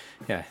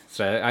 Yeah,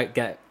 so I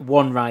get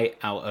one right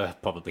out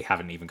of, probably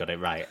haven't even got it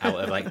right, out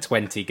of like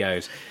 20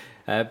 goes.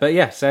 But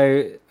yeah,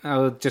 so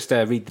I'll just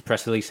read the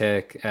press release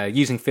here.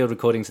 Using field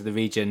recordings of the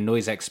region,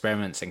 noise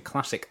experiments, and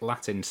classic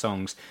Latin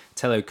songs,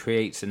 Tello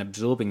creates an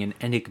absorbing and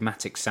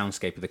enigmatic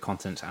soundscape of the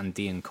continent's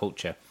Andean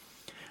culture.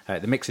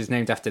 The mix is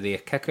named after the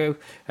Akeko,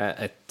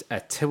 a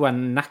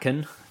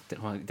Tiwanakan,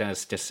 I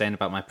was just saying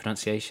about my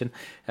pronunciation,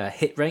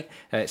 hit rate.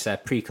 It's a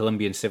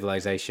pre-Columbian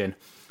civilization,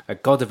 a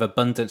god of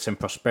abundance and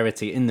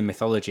prosperity in the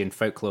mythology and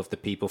folklore of the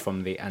people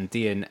from the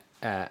Andean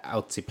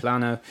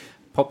Altiplano,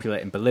 popular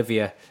in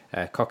Bolivia,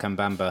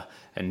 Cochabamba,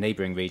 and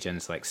neighbouring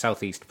regions like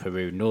southeast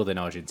Peru, northern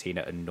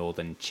Argentina, and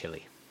northern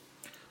Chile.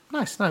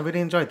 Nice, no, I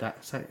really enjoyed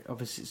that. So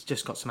obviously it's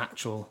just got some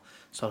actual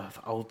sort of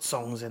old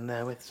songs in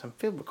there with some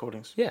field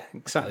recordings. Yeah,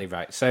 exactly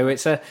right. So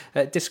it's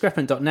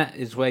discrepant.net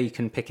is where you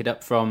can pick it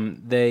up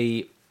from.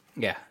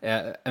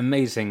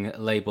 Amazing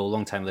label.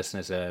 Long-time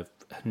listeners have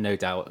no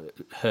doubt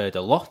heard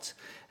a lot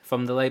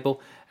from the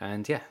label.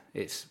 And yeah,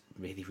 it's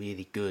really,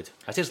 really good.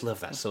 I just love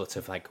that sort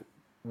of like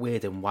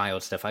weird and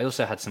wild stuff. I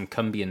also had some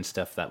Cumbian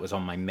stuff that was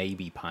on my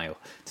maybe pile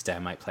today. I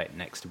might play it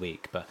next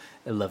week, but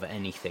I love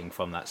anything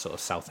from that sort of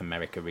South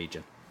America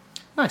region.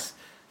 Nice.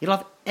 You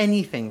love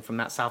anything from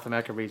that South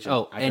America region?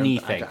 Oh,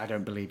 anything. I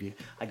don't believe you.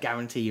 I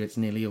guarantee you it's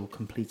nearly all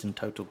complete and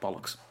total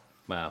bollocks.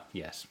 Well,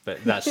 yes,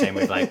 but that's the same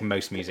with like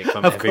most music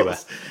from everywhere.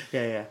 Course.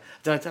 Yeah.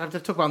 Did I have to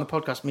talk about on the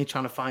podcast me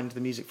trying to find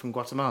the music from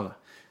Guatemala?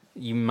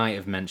 You might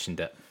have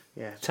mentioned it.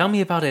 Yeah. Tell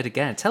me about it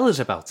again. Tell us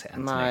about it,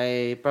 Anthony.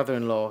 My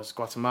brother-in-law is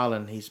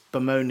Guatemalan. He's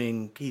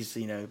bemoaning, he's,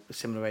 a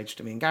similar age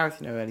to me and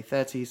Gareth, early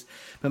 30s,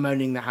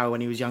 bemoaning that how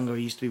when he was younger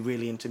he used to be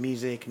really into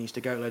music and used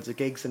to go to loads of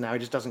gigs, and now he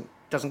just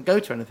doesn't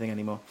go to anything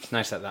anymore. It's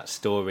nice that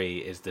story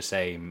is the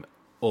same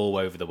all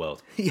over the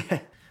world. Yeah.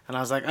 And I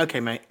was like, okay,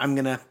 mate, I'm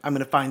gonna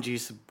find you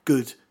some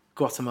good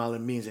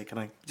Guatemalan music. And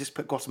I just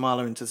put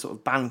Guatemala into sort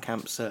of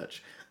Bandcamp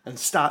search and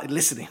started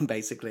listening,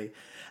 basically.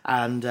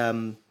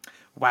 And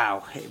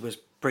wow, it was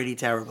pretty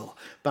terrible,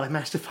 but I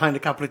managed to find a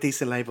couple of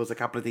decent labels, a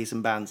couple of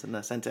decent bands, and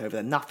I sent it over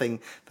there. Nothing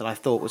that I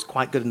thought was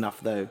quite good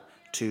enough, though,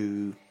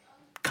 to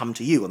come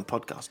to you on the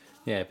podcast.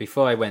 Yeah,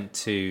 before I went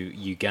to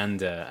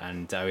Uganda,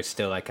 and I was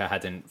still like, I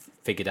hadn't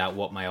figured out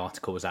what my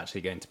article was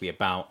actually going to be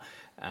about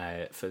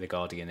for The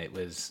Guardian.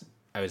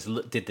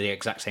 Did the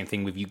exact same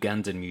thing with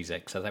Ugandan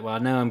music. So I was like, well,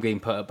 now I'm being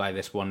put up by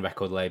this one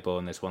record label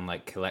and this one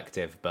like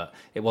collective, but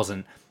it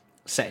wasn't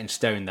set in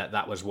stone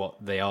that was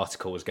what the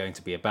article was going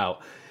to be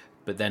about.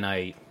 But then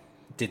I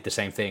did the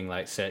same thing,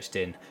 like searched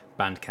in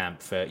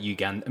Bandcamp for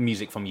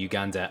music from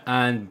Uganda,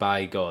 and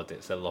by God,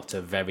 it's a lot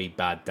of very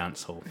bad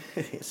dancehall.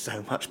 It's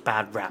so much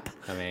bad rap.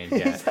 I mean,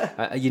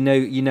 yeah, you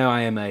know,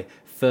 I am a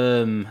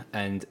firm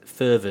and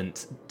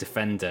fervent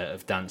defender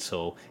of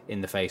dancehall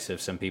in the face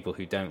of some people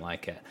who don't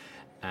like it,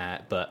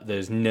 but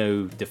there's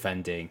no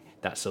defending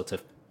that sort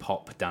of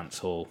pop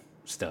dancehall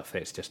stuff.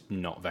 It's just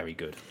not very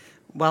good.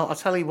 Well, I'll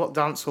tell you what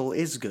dancehall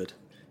is good.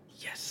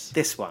 Yes,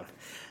 this one.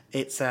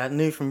 It's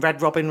new from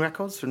Red Robin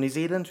Records from New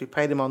Zealand. We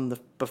played them on the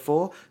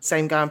before.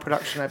 Same guy in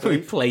production, I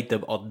believe. We played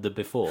them on the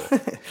before.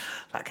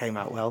 That came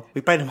out well. We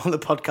played them on the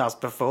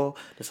podcast before.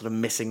 Just sort of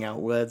missing out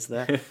words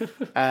there.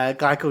 A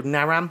guy called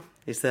Naram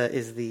is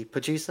the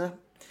producer.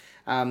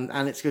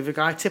 And it's with a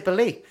guy, Tipper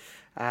Lee.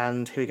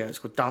 And here we go. It's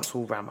called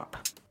Dancehall Ram Up.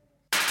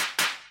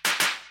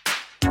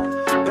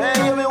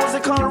 Play your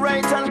musical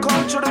rate and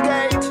come to the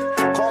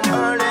gate. Come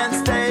early and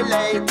stay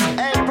late.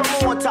 Hey,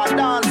 promoter,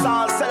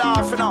 dancehall, sell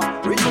off,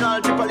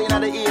 Original people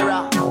in the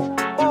era.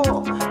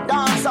 Oh,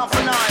 dance off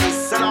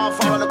nice. Sell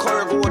off all of the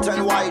curry goat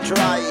and white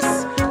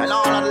rice. And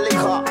all of the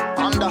liquor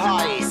on the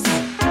ice.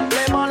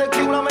 Play by the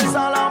kingdom is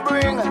all I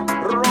bring.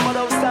 Rubber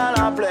dub style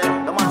I play.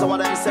 No matter what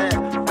them say.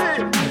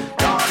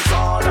 Dance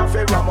all of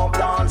it, ram up,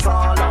 dance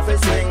all of it,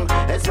 swing.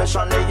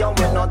 Especially young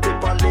when not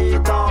tip and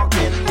lead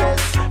talking.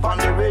 Yes, on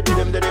the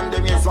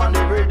rhythm, yes, on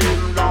the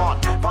rhythm,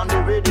 Lord. On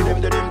the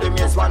rhythm,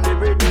 yes, on the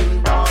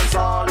rhythm. Dance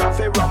all of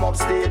it, ram up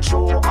stage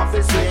show off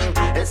it, swing.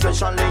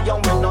 Especially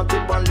young when not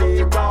tip and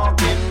lead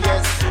talking.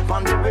 Yes,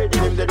 on the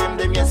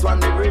rhythm, yes, on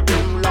the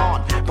rhythm,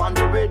 Lord. On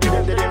the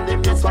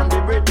rhythm, yes, on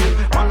the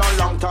rhythm. On a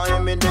long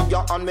time in the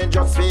year and me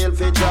just feel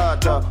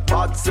featured.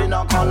 What's in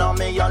a corner,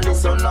 me a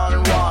listen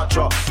and watch.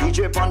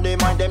 DJ on the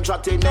mind, them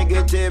chatting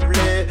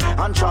negatively.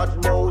 And chat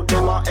about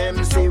them a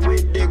MC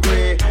with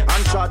degree.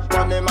 And chat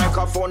on the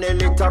microphone. funny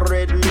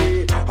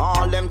literally.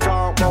 All them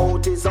talk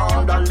about is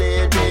on the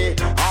lady.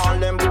 All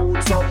them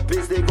boots up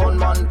is the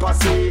gunman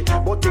posse.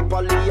 But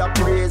typically a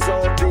praise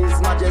up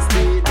his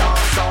majesty.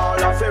 Dance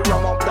all of it,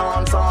 rum up,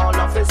 dance all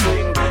of it,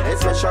 swing.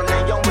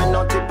 Especially young when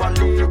not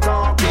typically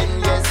talking,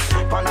 yes.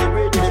 Pan the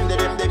rhythm,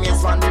 them,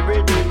 yes, pan the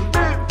rhythm.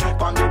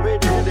 Pan the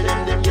rhythm,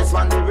 them, yes,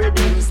 pan the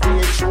rhythm.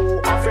 Stage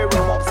show, off it,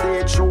 rum up,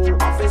 stage show,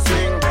 off it,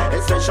 swing.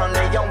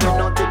 Especially young when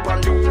not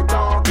typically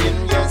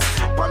talking, yes.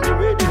 Pan the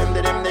rhythm,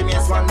 them,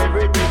 yes, pan the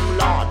rhythm,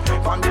 Lord.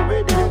 Pan the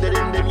rhythm,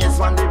 them, yes,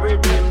 pan the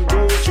rhythm.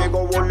 She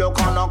go hold your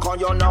corner, cause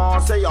you know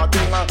say your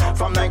thing.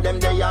 From like them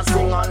they a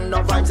sing and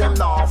no vibes them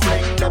now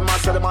fling. Them a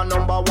say them a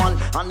number one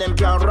and them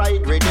can't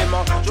ride rhythm.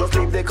 Just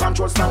leave the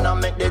control stand and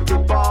make the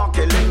tip on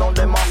kill him. Now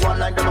them a go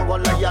like them a go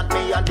like at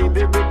me and the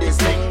with this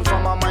thing.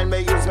 From my mind me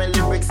use me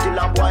lyrics still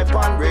and wipe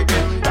and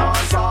rhythm.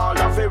 Dance all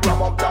of it,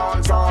 rum up,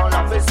 dance all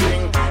of it,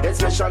 swing.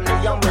 Especially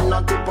young when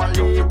not tip and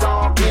lead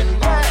talking.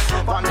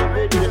 Yeah, pan the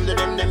rhythm,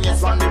 them,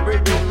 yes, pan the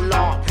rhythm,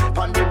 Lord.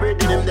 Pan the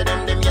rhythm,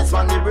 them, yes,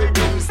 pan the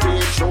rhythm.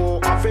 Stage show,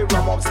 off it,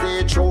 rum up,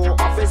 stage show,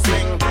 off it,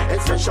 swing.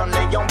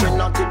 Especially young when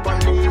not tip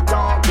and lead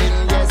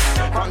talking. Yes,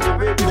 pan the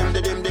rhythm,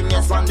 them,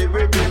 yes, pan the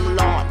rhythm,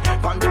 Lord.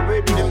 Pan the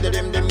rhythm,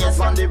 them, yes,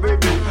 pan the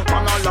rhythm.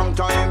 Man a long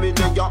time with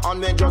me, and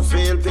me just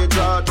feel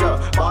fidget.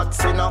 But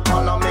sin a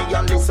corner me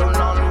and listen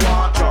and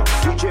watch.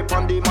 DJ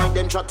on the mic,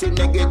 them chatting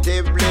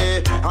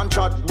negatively. And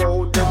chat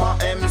about them a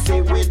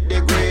MC with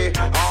degree.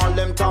 All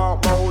them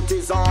talk about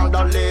is on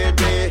the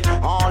lady.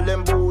 All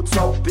them boots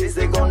up is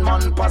the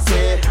gunman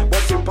posse.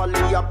 But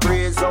typically a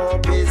praise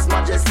up his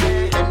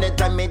majesty.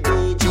 Anytime me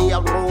DJ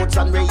have roots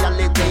and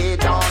reality.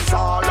 Dance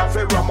all of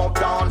it, rum up,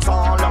 dance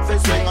all of it,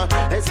 swing.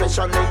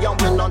 Especially young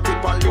when not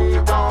tip and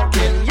lead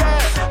talking.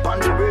 Yeah, pan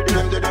the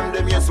rhythm,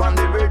 them, yes, pan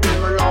the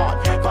rhythm,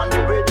 Lord. Pan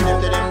the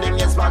rhythm, them,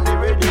 yes, pan the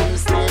rhythm.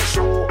 Stage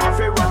show, off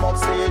it, rum up,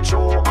 stage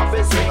show, off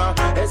it, swing.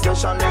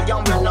 Especially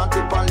young when not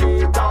tip and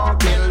lead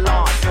talking,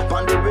 Lord.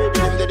 Pan the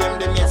rhythm,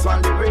 them, yes,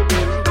 pan the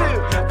rhythm.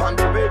 Pan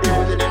the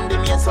rhythm,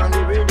 them, yes, pan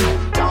the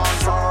rhythm.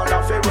 Dance all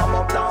of it, rum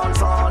up,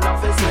 dance all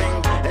of it,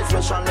 swing.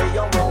 Especially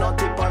young when not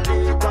tip and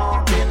lead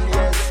talking,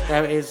 yes.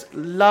 There it is.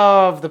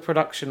 Love the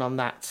production on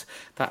that.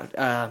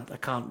 I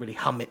can't really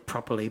hum it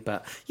properly,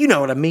 but you know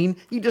what I mean.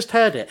 You just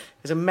heard it.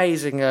 It's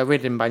amazing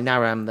rhythm by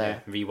Naram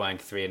there. Yeah, rewind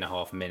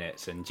 3.5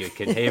 minutes and you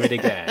can hear it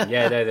again.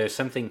 Yeah, there's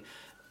something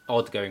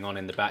odd going on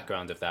in the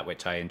background of that,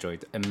 which I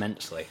enjoyed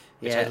immensely.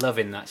 Which I love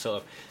in that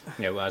sort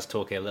of, I was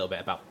talking a little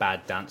bit about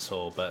bad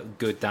dancehall, but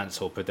good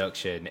dancehall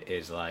production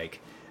is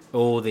like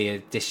all the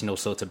additional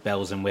sort of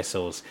bells and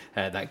whistles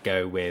that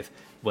go with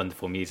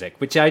wonderful music,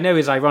 which I know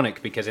is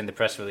ironic because in the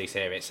press release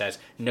here it says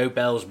no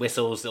bells,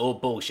 whistles, all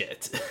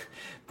bullshit.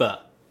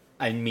 But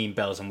I mean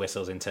bells and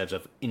whistles in terms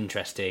of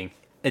interesting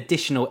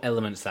additional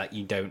elements that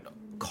you don't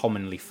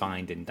commonly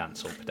find in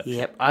dancehall production.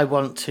 Yep, I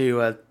want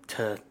to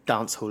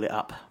dancehall it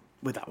up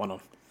with that one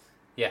on.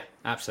 Yeah,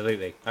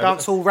 absolutely.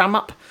 Dancehall ram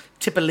up,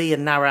 Tipper Lee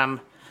and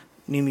Naram,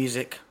 new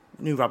music,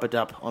 new rubber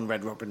dub on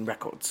Red Robin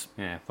Records.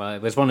 Yeah, well,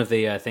 it was one of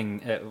the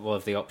one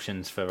of the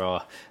options for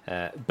our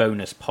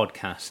bonus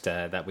podcast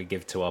that we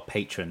give to our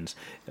patrons,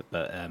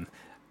 but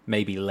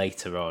maybe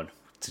later on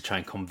to try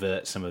and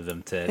convert some of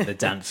them to the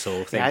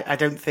dancehall thing. Yeah, I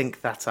don't think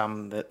that's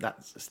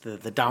that's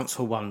the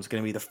dancehall one's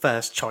going to be the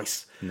first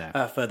choice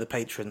for the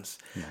patrons.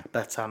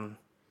 No.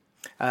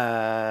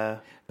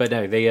 But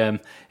no,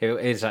 it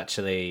is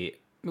actually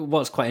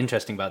what's quite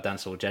interesting about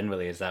dancehall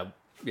generally is that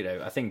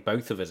I think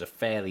both of us are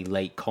fairly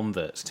late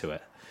converts to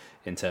it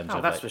in terms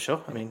of. That's for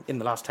sure. I mean, in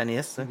the last 10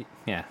 years. So.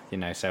 Yeah,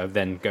 so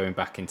then going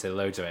back into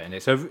loads of it, and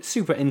it's a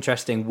super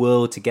interesting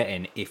world to get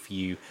in if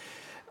you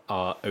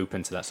are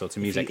open to that sort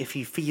of music. If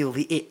you feel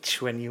the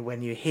itch when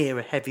you hear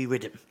a heavy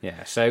rhythm.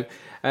 Yeah, so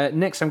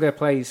next I'm going to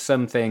play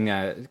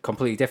something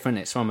completely different.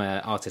 It's from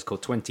an artist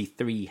called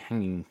 23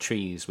 Hanging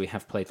Trees. We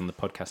have played on the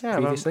podcast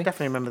previously. I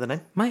definitely remember the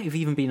name. Might have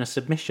even been a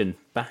submission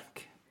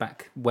back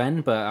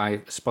when, but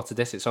I spotted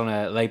this. It's on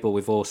a label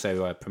we've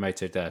also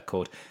promoted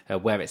called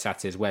Where It's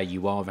At Is Where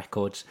You Are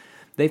Records.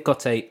 They've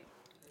got a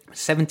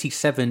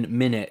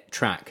 77-minute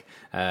track,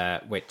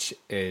 which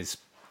is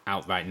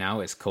out right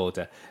now. It's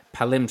called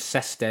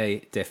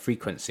Palimpseste de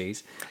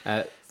Frequencies.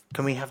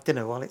 Can we have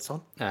dinner while it's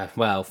on?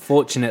 Well,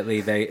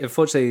 fortunately, they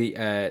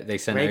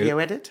sent radio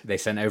edit. They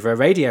sent over a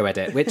radio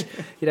edit, which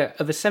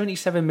of a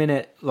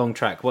 77-minute long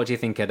track, what do you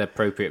think an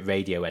appropriate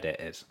radio edit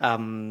is?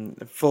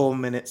 4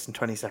 minutes and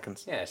 20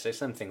 seconds. Yeah, so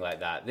something like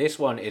that. This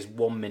one is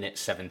 1 minute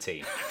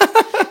 17.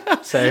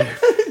 So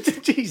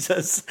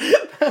Jesus,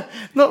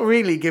 not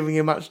really giving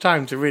you much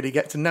time to really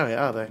get to know it,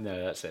 are they?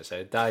 No, that's it.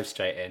 So dive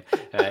straight in.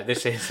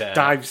 This is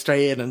dive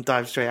straight in and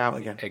dive straight out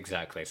again.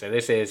 Exactly. So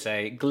this is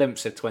a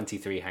glimpse of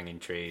 23 Hanging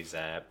Trees,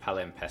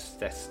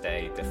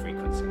 Palimpseste de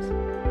Frequencies.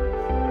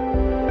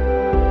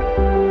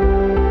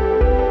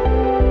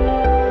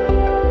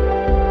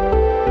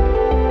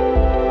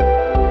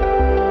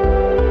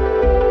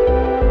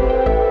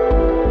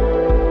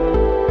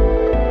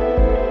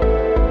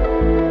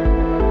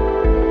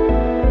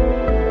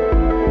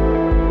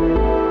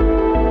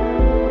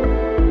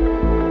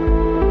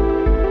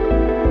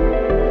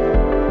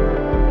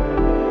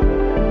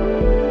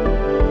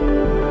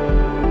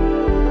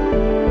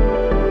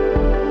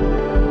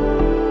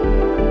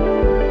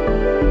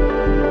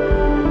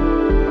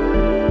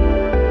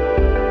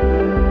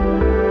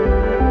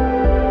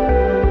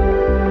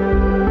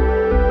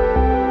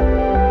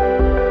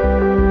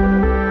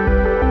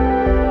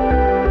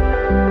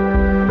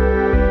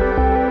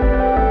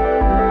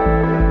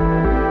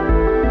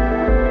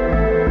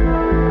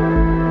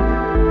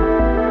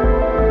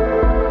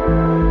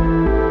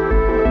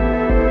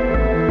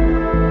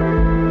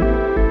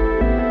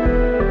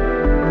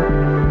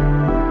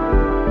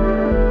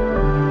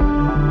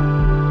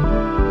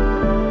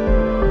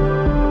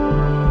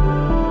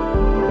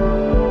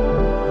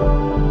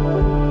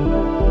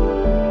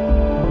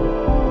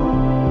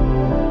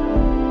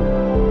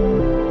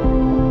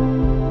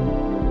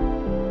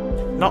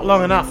 Not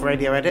long enough,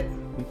 radio edit.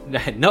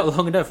 Not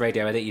long enough,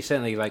 radio edit. You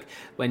certainly, like,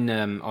 when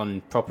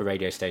on proper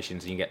radio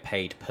stations you get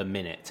paid per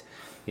minute,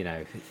 you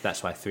know,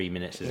 that's why 3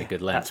 minutes is a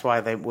good length. That's why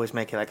they always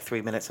make it like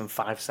 3 minutes and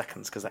 5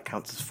 seconds, because that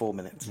counts as 4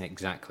 minutes.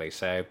 Exactly.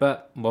 So,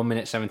 but 1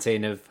 minute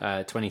 17 of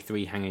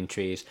 23 hanging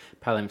trees,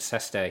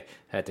 palimpseste,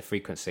 the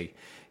frequency.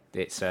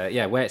 It's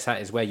where it's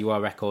at is Where You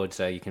Are Records.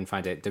 You can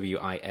find it at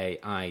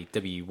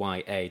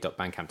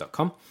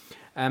wiaiwya.bandcamp.com.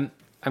 I'm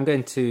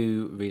going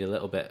to read a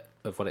little bit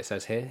of what it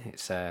says here.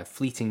 It's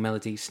fleeting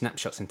melodies,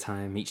 snapshots in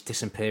time, each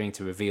disappearing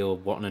to reveal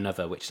one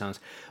another, which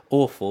sounds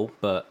awful,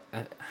 but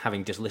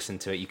having just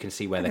listened to it, you can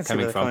see where they're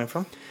coming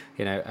from.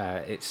 You know,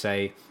 it's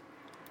a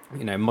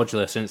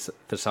modular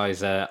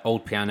synthesizer,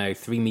 old piano,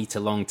 3 meter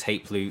long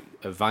tape lute,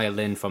 a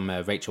violin from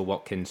Rachel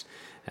Watkins,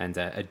 and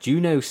a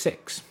Juno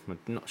 6. I'm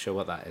not sure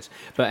what that is.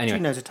 But anyway.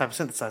 Juno's a type of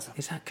synthesizer.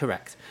 Is that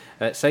correct?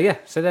 So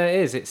there it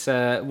is. It's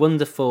a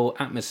wonderful,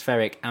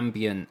 atmospheric,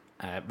 ambient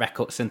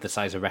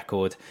synthesizer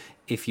record,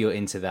 if you're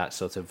into that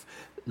sort of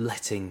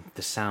letting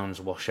the sounds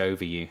wash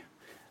over you.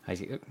 I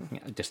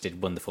just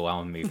did wonderful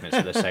arm movements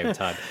at the same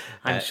time.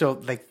 I'm sure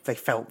they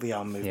felt the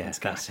arm movements.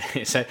 Yeah, that's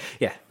it. So,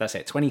 that's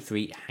it.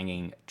 23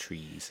 hanging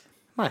trees.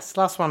 Nice.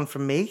 Last one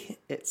from me.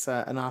 It's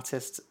an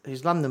artist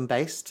who's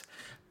London-based,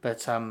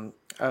 but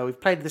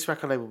we've played this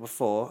record label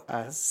before,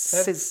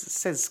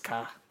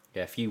 Sizka.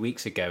 Yeah, a few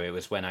weeks ago, it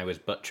was when I was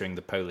butchering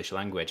the Polish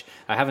language.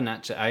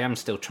 I am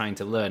still trying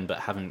to learn, but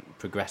haven't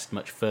progressed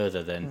much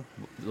further than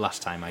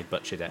last time I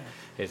butchered it.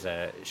 Is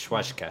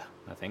Szwajka,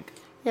 I think.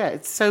 Yeah,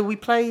 so we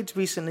played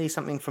recently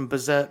something from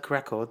Berserk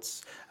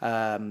Records.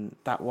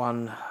 That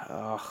one,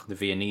 the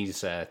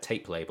Viennese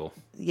tape label.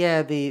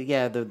 Yeah, the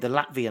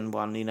Latvian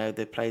one. You know,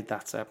 they played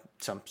that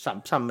some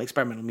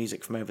experimental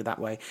music from over that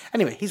way.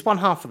 Anyway, he's one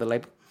half of the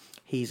label.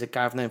 He's a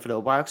guy I've known for a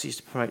little while because he used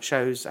to promote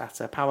shows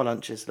at Power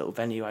Lunches, a little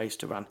venue I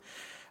used to run.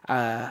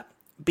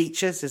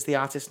 Beaches is the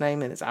artist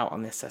name, and it's out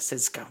on this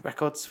Sizka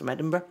Records from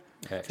Edinburgh.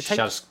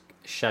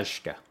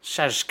 Szajka.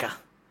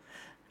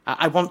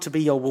 I Want to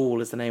Be Your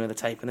Wall is the name of the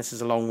tape, and this is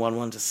a long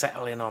one to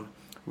settle in on.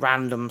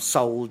 Random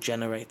Soul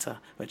Generator,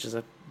 which is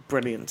a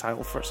brilliant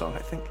title for a song, I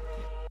think.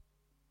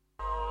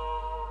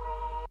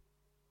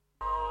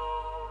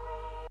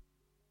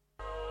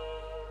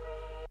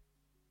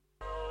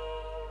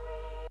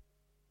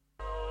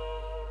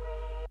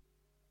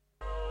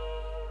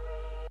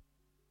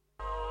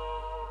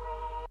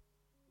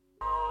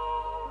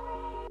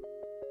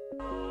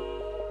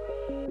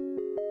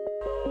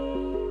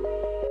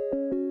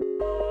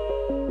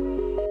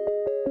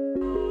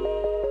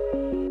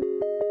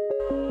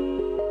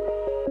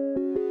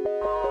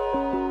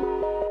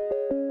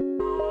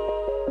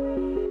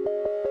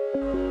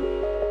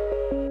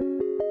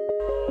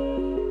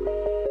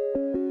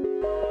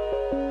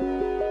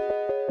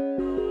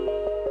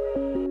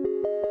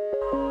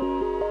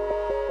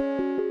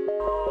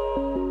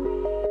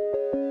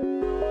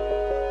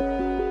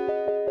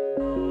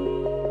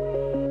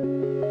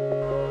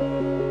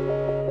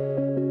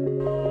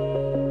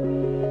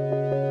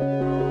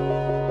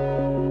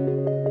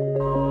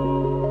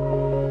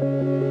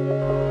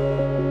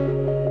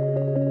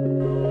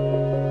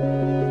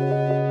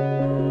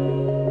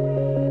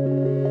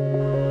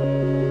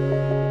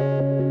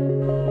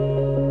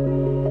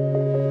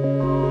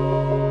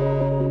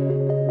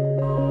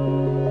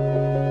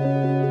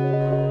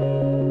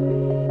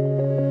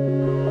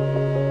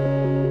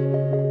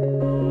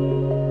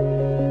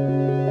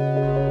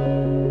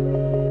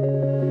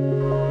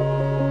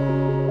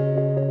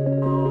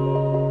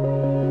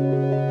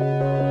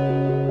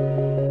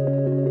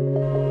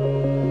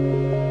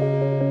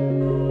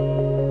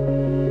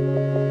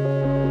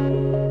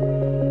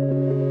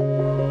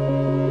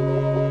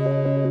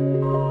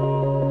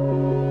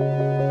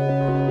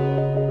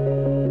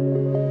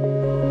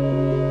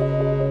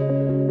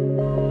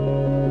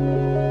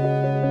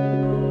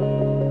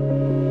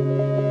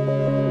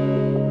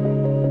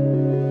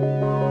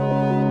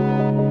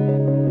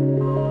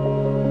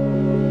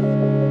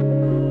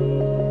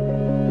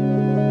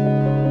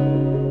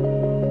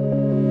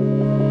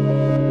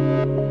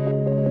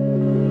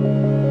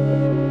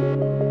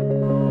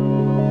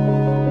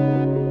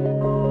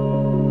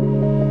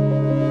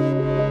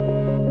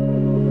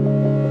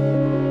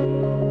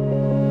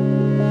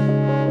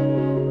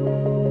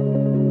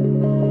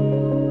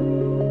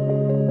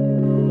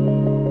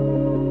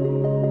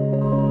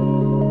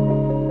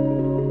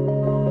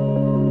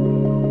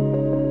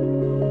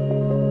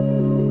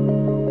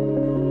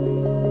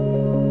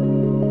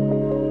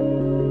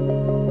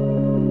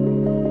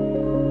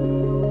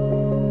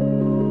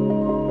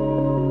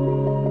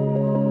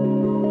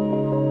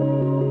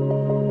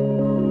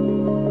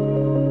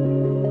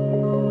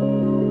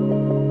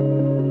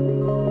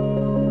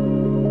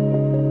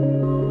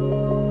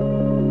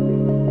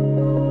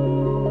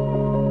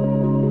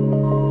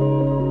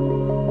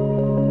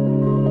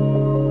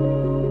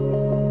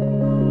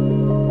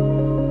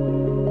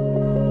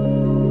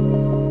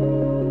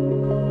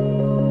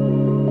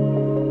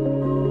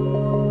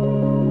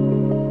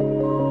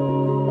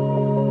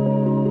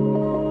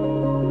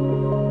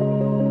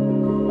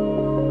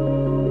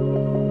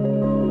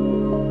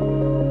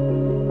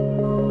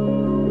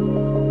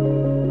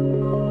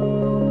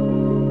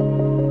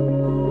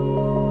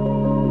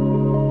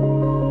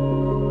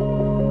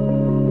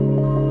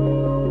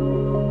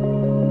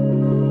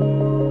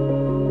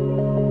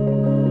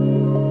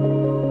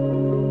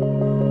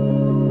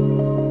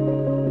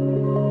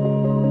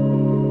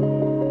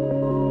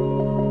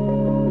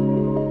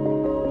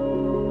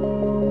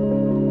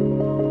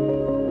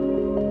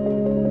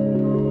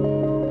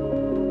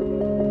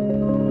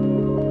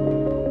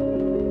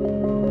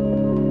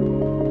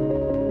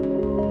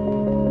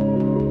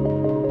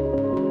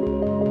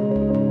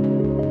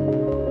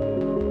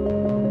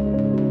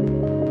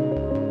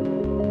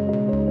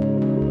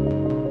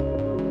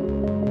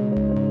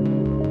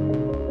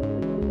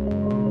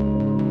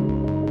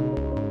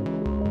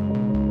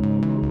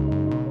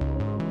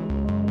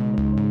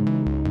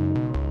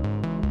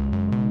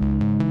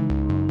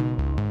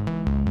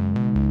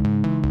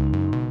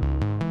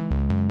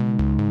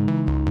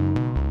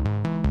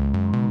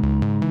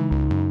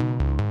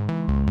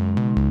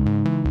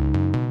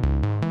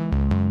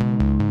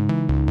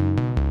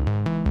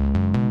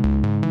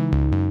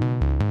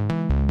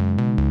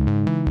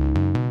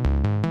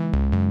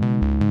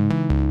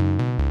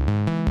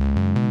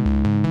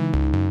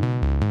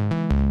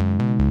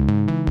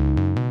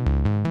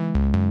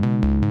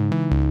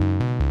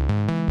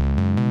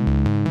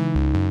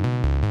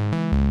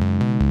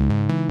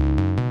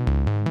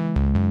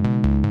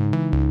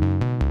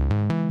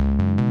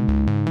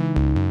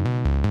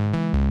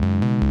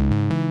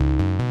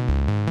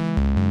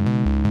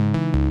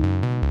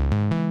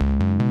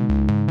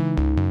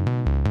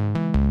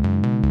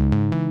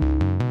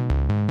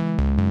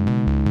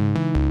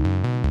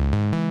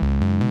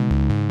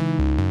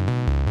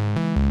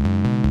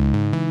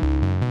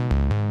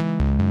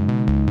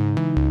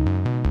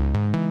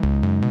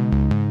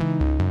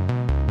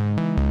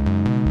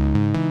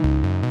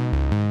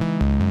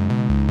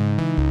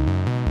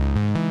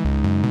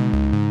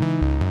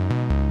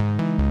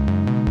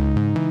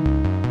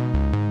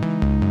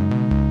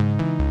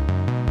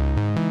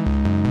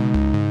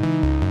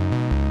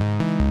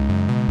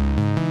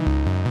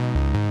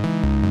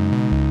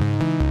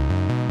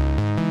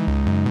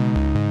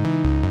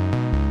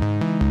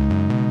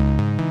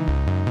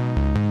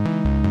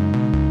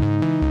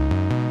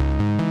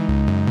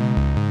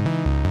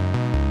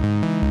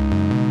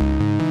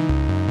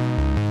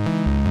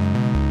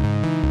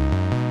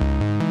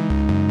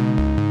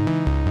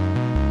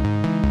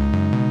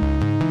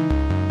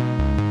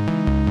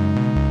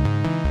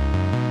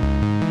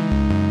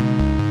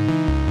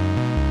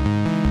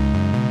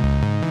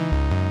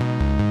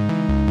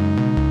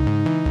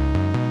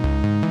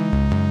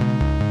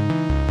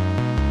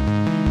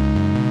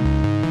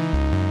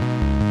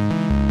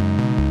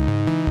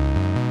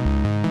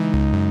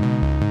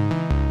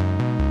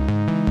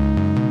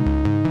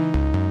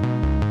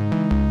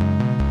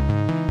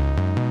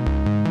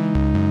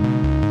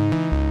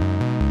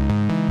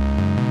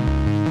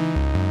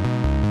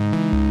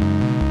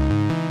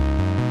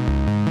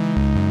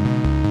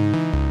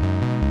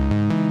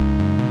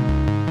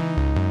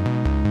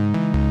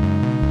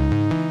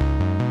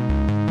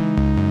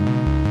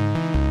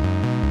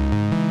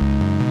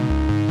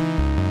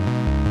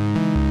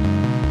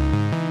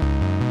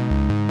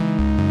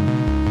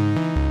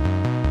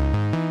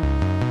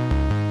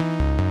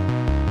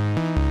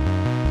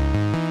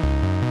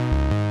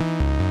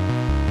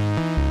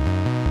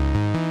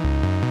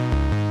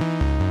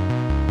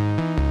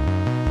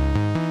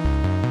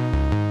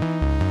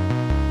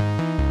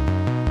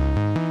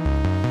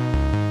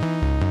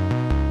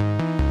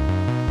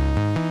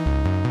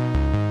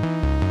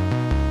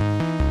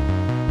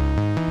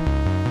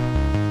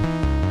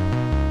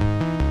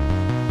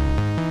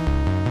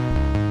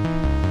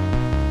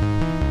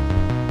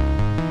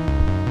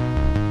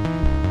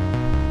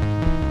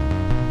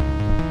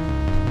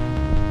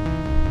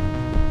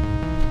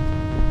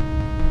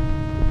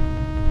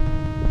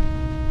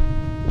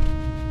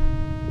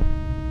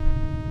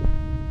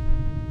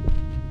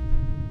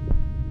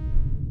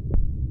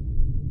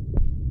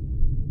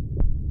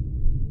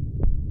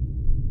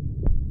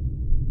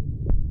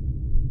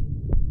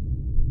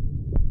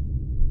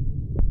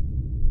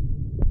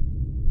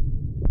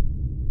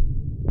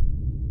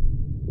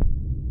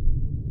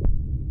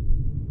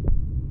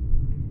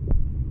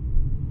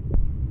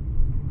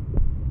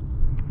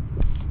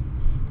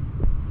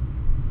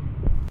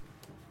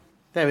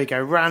 There we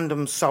go.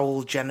 Random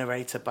Soul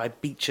Generator by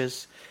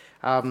Beaches.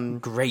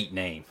 Great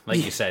name,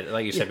 like you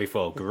said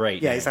before.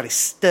 Great. Yeah, name. exactly.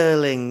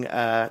 Sterling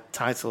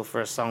title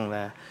for a song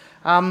there.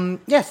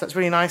 Yes, that's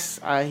really nice.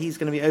 He's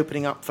going to be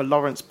opening up for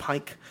Lawrence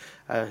Pike,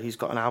 who's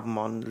got an album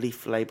on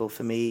Leaf label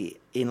for me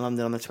in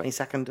London on the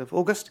 22nd of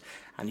August,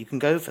 and you can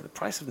go for the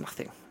price of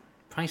nothing.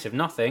 Price of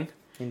nothing?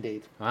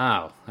 Indeed.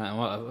 Wow.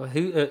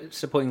 Who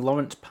supporting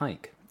Lawrence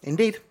Pike?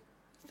 Indeed.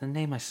 The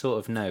name I sort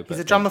of know. He's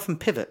a drummer from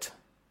Pivot.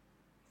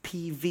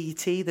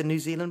 PVT, the New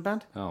Zealand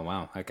band. Oh,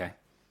 wow. Okay.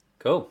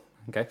 Cool.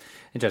 Okay.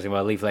 Interesting.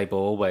 Well, Leaf Label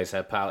always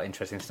put out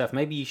interesting stuff.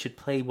 Maybe you should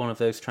play one of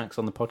those tracks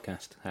on the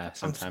podcast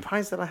sometime. I'm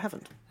surprised that I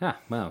haven't. Ah,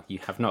 well, you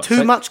have not.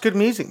 Too much good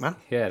music, man.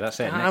 Yeah,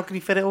 that's it. How can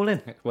you fit it all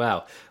in?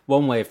 Well,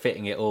 one way of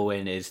fitting it all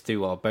in is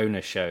through our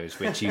bonus shows,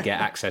 which you get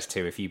access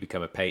to if you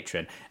become a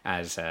patron,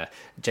 as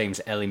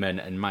James Elliman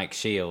and Mike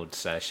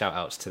Shields. Shout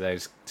outs to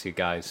those two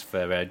guys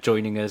for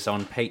joining us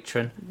on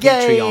Patreon.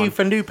 Yay, Patreon.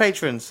 for new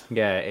patrons.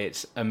 Yeah,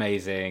 it's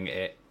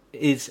amazing.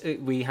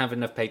 We have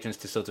enough patrons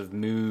to sort of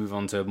move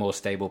onto a more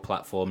stable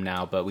platform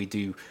now, but we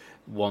do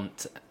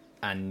want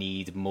and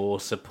need more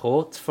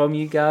support from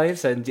you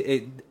guys, and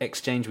in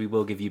exchange we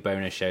will give you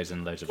bonus shows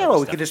and loads of other we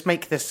stuff. could just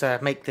make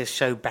this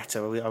show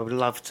better. I would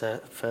love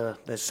to.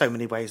 There's so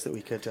many ways that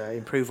we could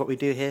improve what we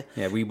do here.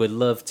 Yeah, we would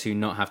love to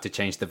not have to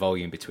change the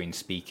volume between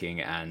speaking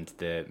and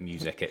the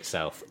music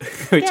itself,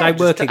 which I'm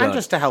working on. And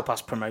just to help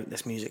us promote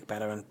this music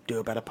better and do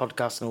a better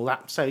podcast and all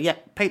that. So yeah,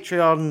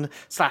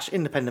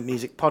 Patreon/Independent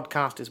Music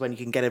Podcast is when you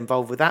can get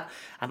involved with that.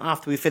 And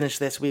after we finish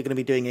this, we're going to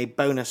be doing a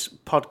bonus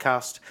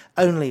podcast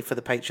only for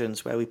the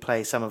patrons, where we play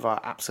some of our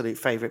absolute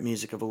favourite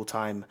music of all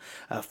time,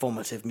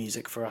 formative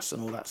music for us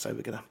and all that. So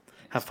we're going to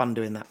have fun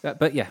doing that.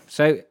 But yeah,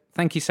 so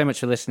thank you so much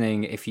for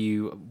listening. If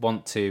you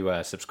want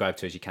to subscribe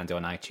to us, you can do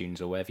on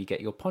iTunes or wherever you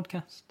get your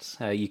podcasts.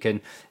 You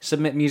can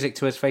submit music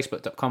to us,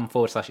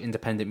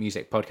 facebook.com/independent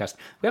music podcast.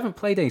 We haven't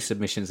played any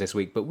submissions this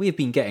week, but we've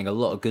been getting a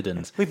lot of good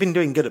ones. We've been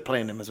doing good at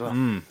playing them as well.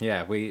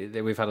 Yeah,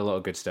 we've had a lot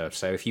of good stuff.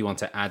 So if you want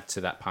to add to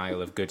that pile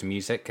of good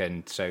music,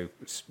 and so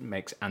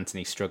makes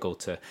Anthony struggle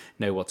to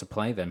know what to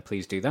play, then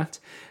please do that.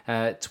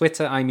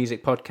 Twitter,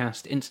 iMusic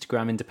Podcast,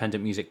 Instagram,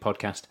 Independent Music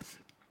Podcast.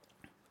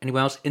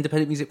 Anywhere else,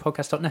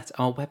 independentmusicpodcast.net,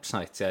 our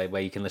website,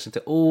 where you can listen to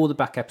all the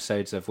back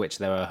episodes, of which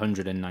there are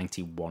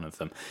 191 of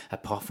them,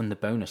 apart from the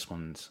bonus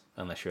ones,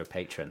 unless you're a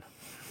patron.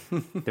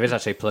 There is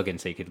actually a plugin,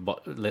 so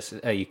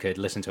you could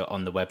listen to it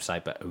on the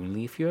website, but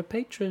only if you're a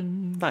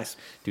patron. Nice.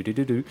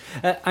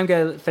 I'm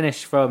going to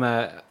finish from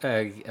a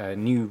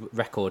new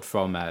record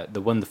from the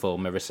wonderful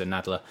Marissa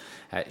Nadler.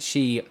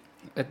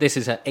 This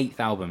is her 8th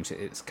album.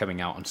 It's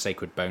coming out on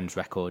Sacred Bones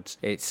Records.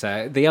 It's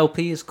the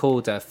LP is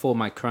called For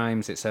My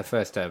Crimes. It's her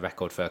first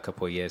record for a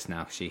couple of years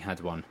now. She had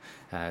one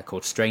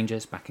called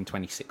Strangers back in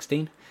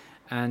 2016.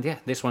 And yeah,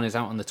 this one is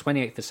out on the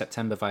 28th of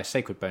September via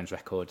Sacred Bones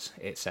Records.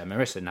 It's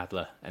Marissa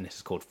Nadler, and this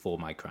is called For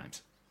My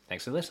Crimes.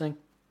 Thanks for listening.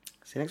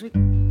 See you next week.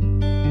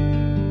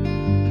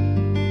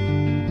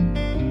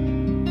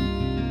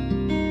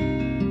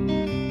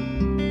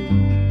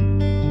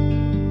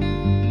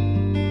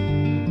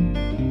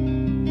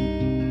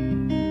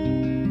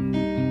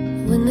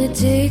 When they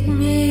take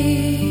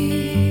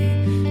me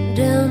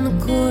down the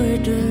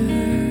corridor,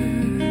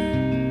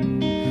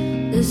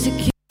 they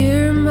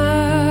secure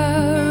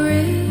my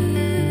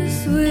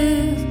wrist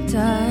with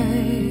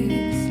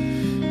ties.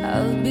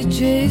 I'll be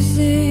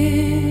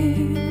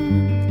tracing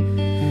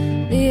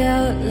the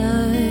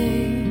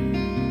outline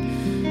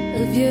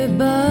of your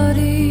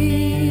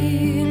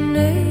body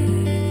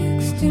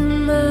next to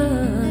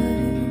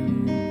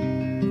mine.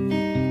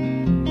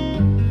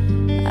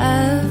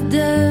 I've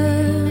done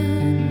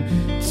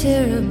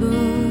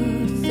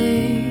terrible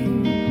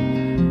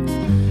things,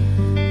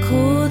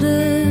 cold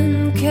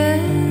and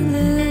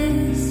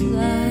careless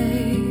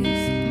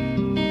lies.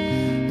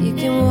 You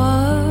can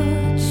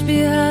watch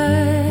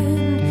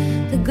behind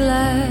the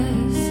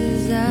glass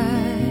as I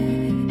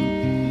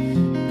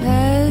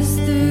pass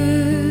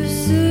through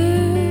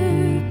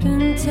serpentine.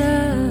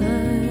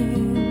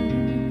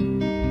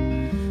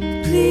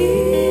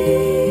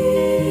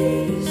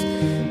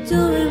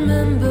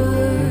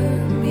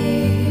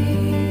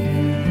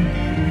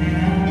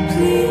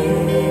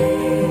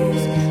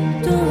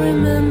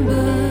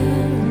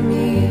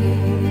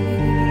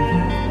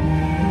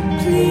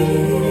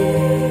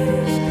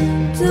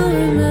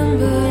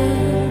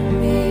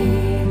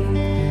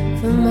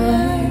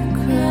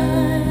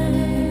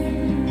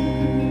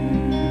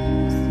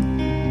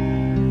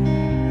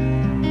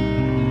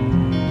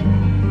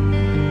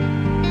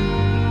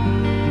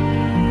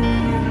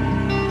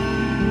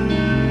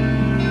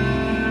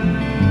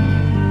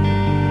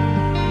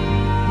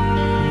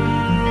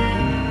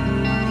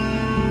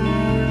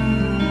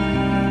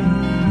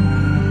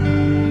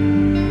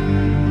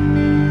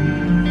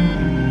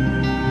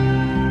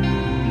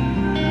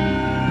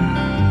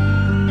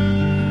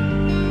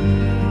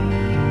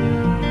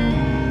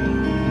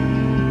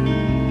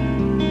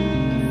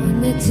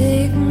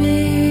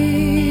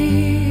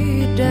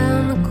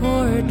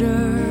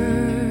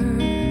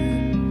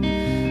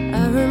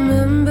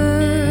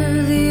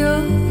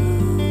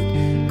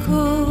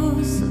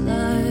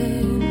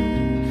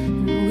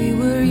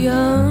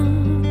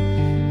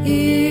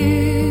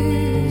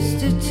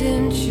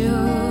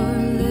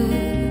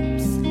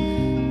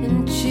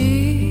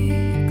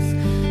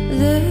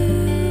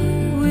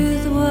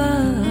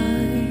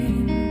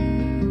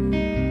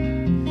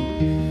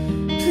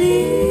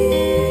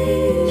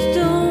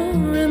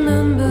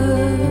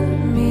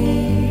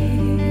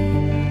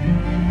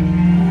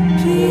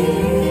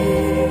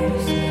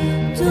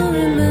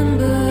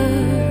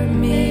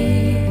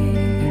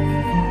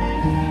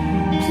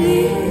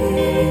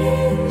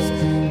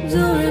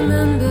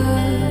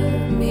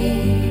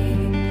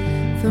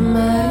 for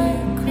my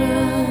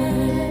crime.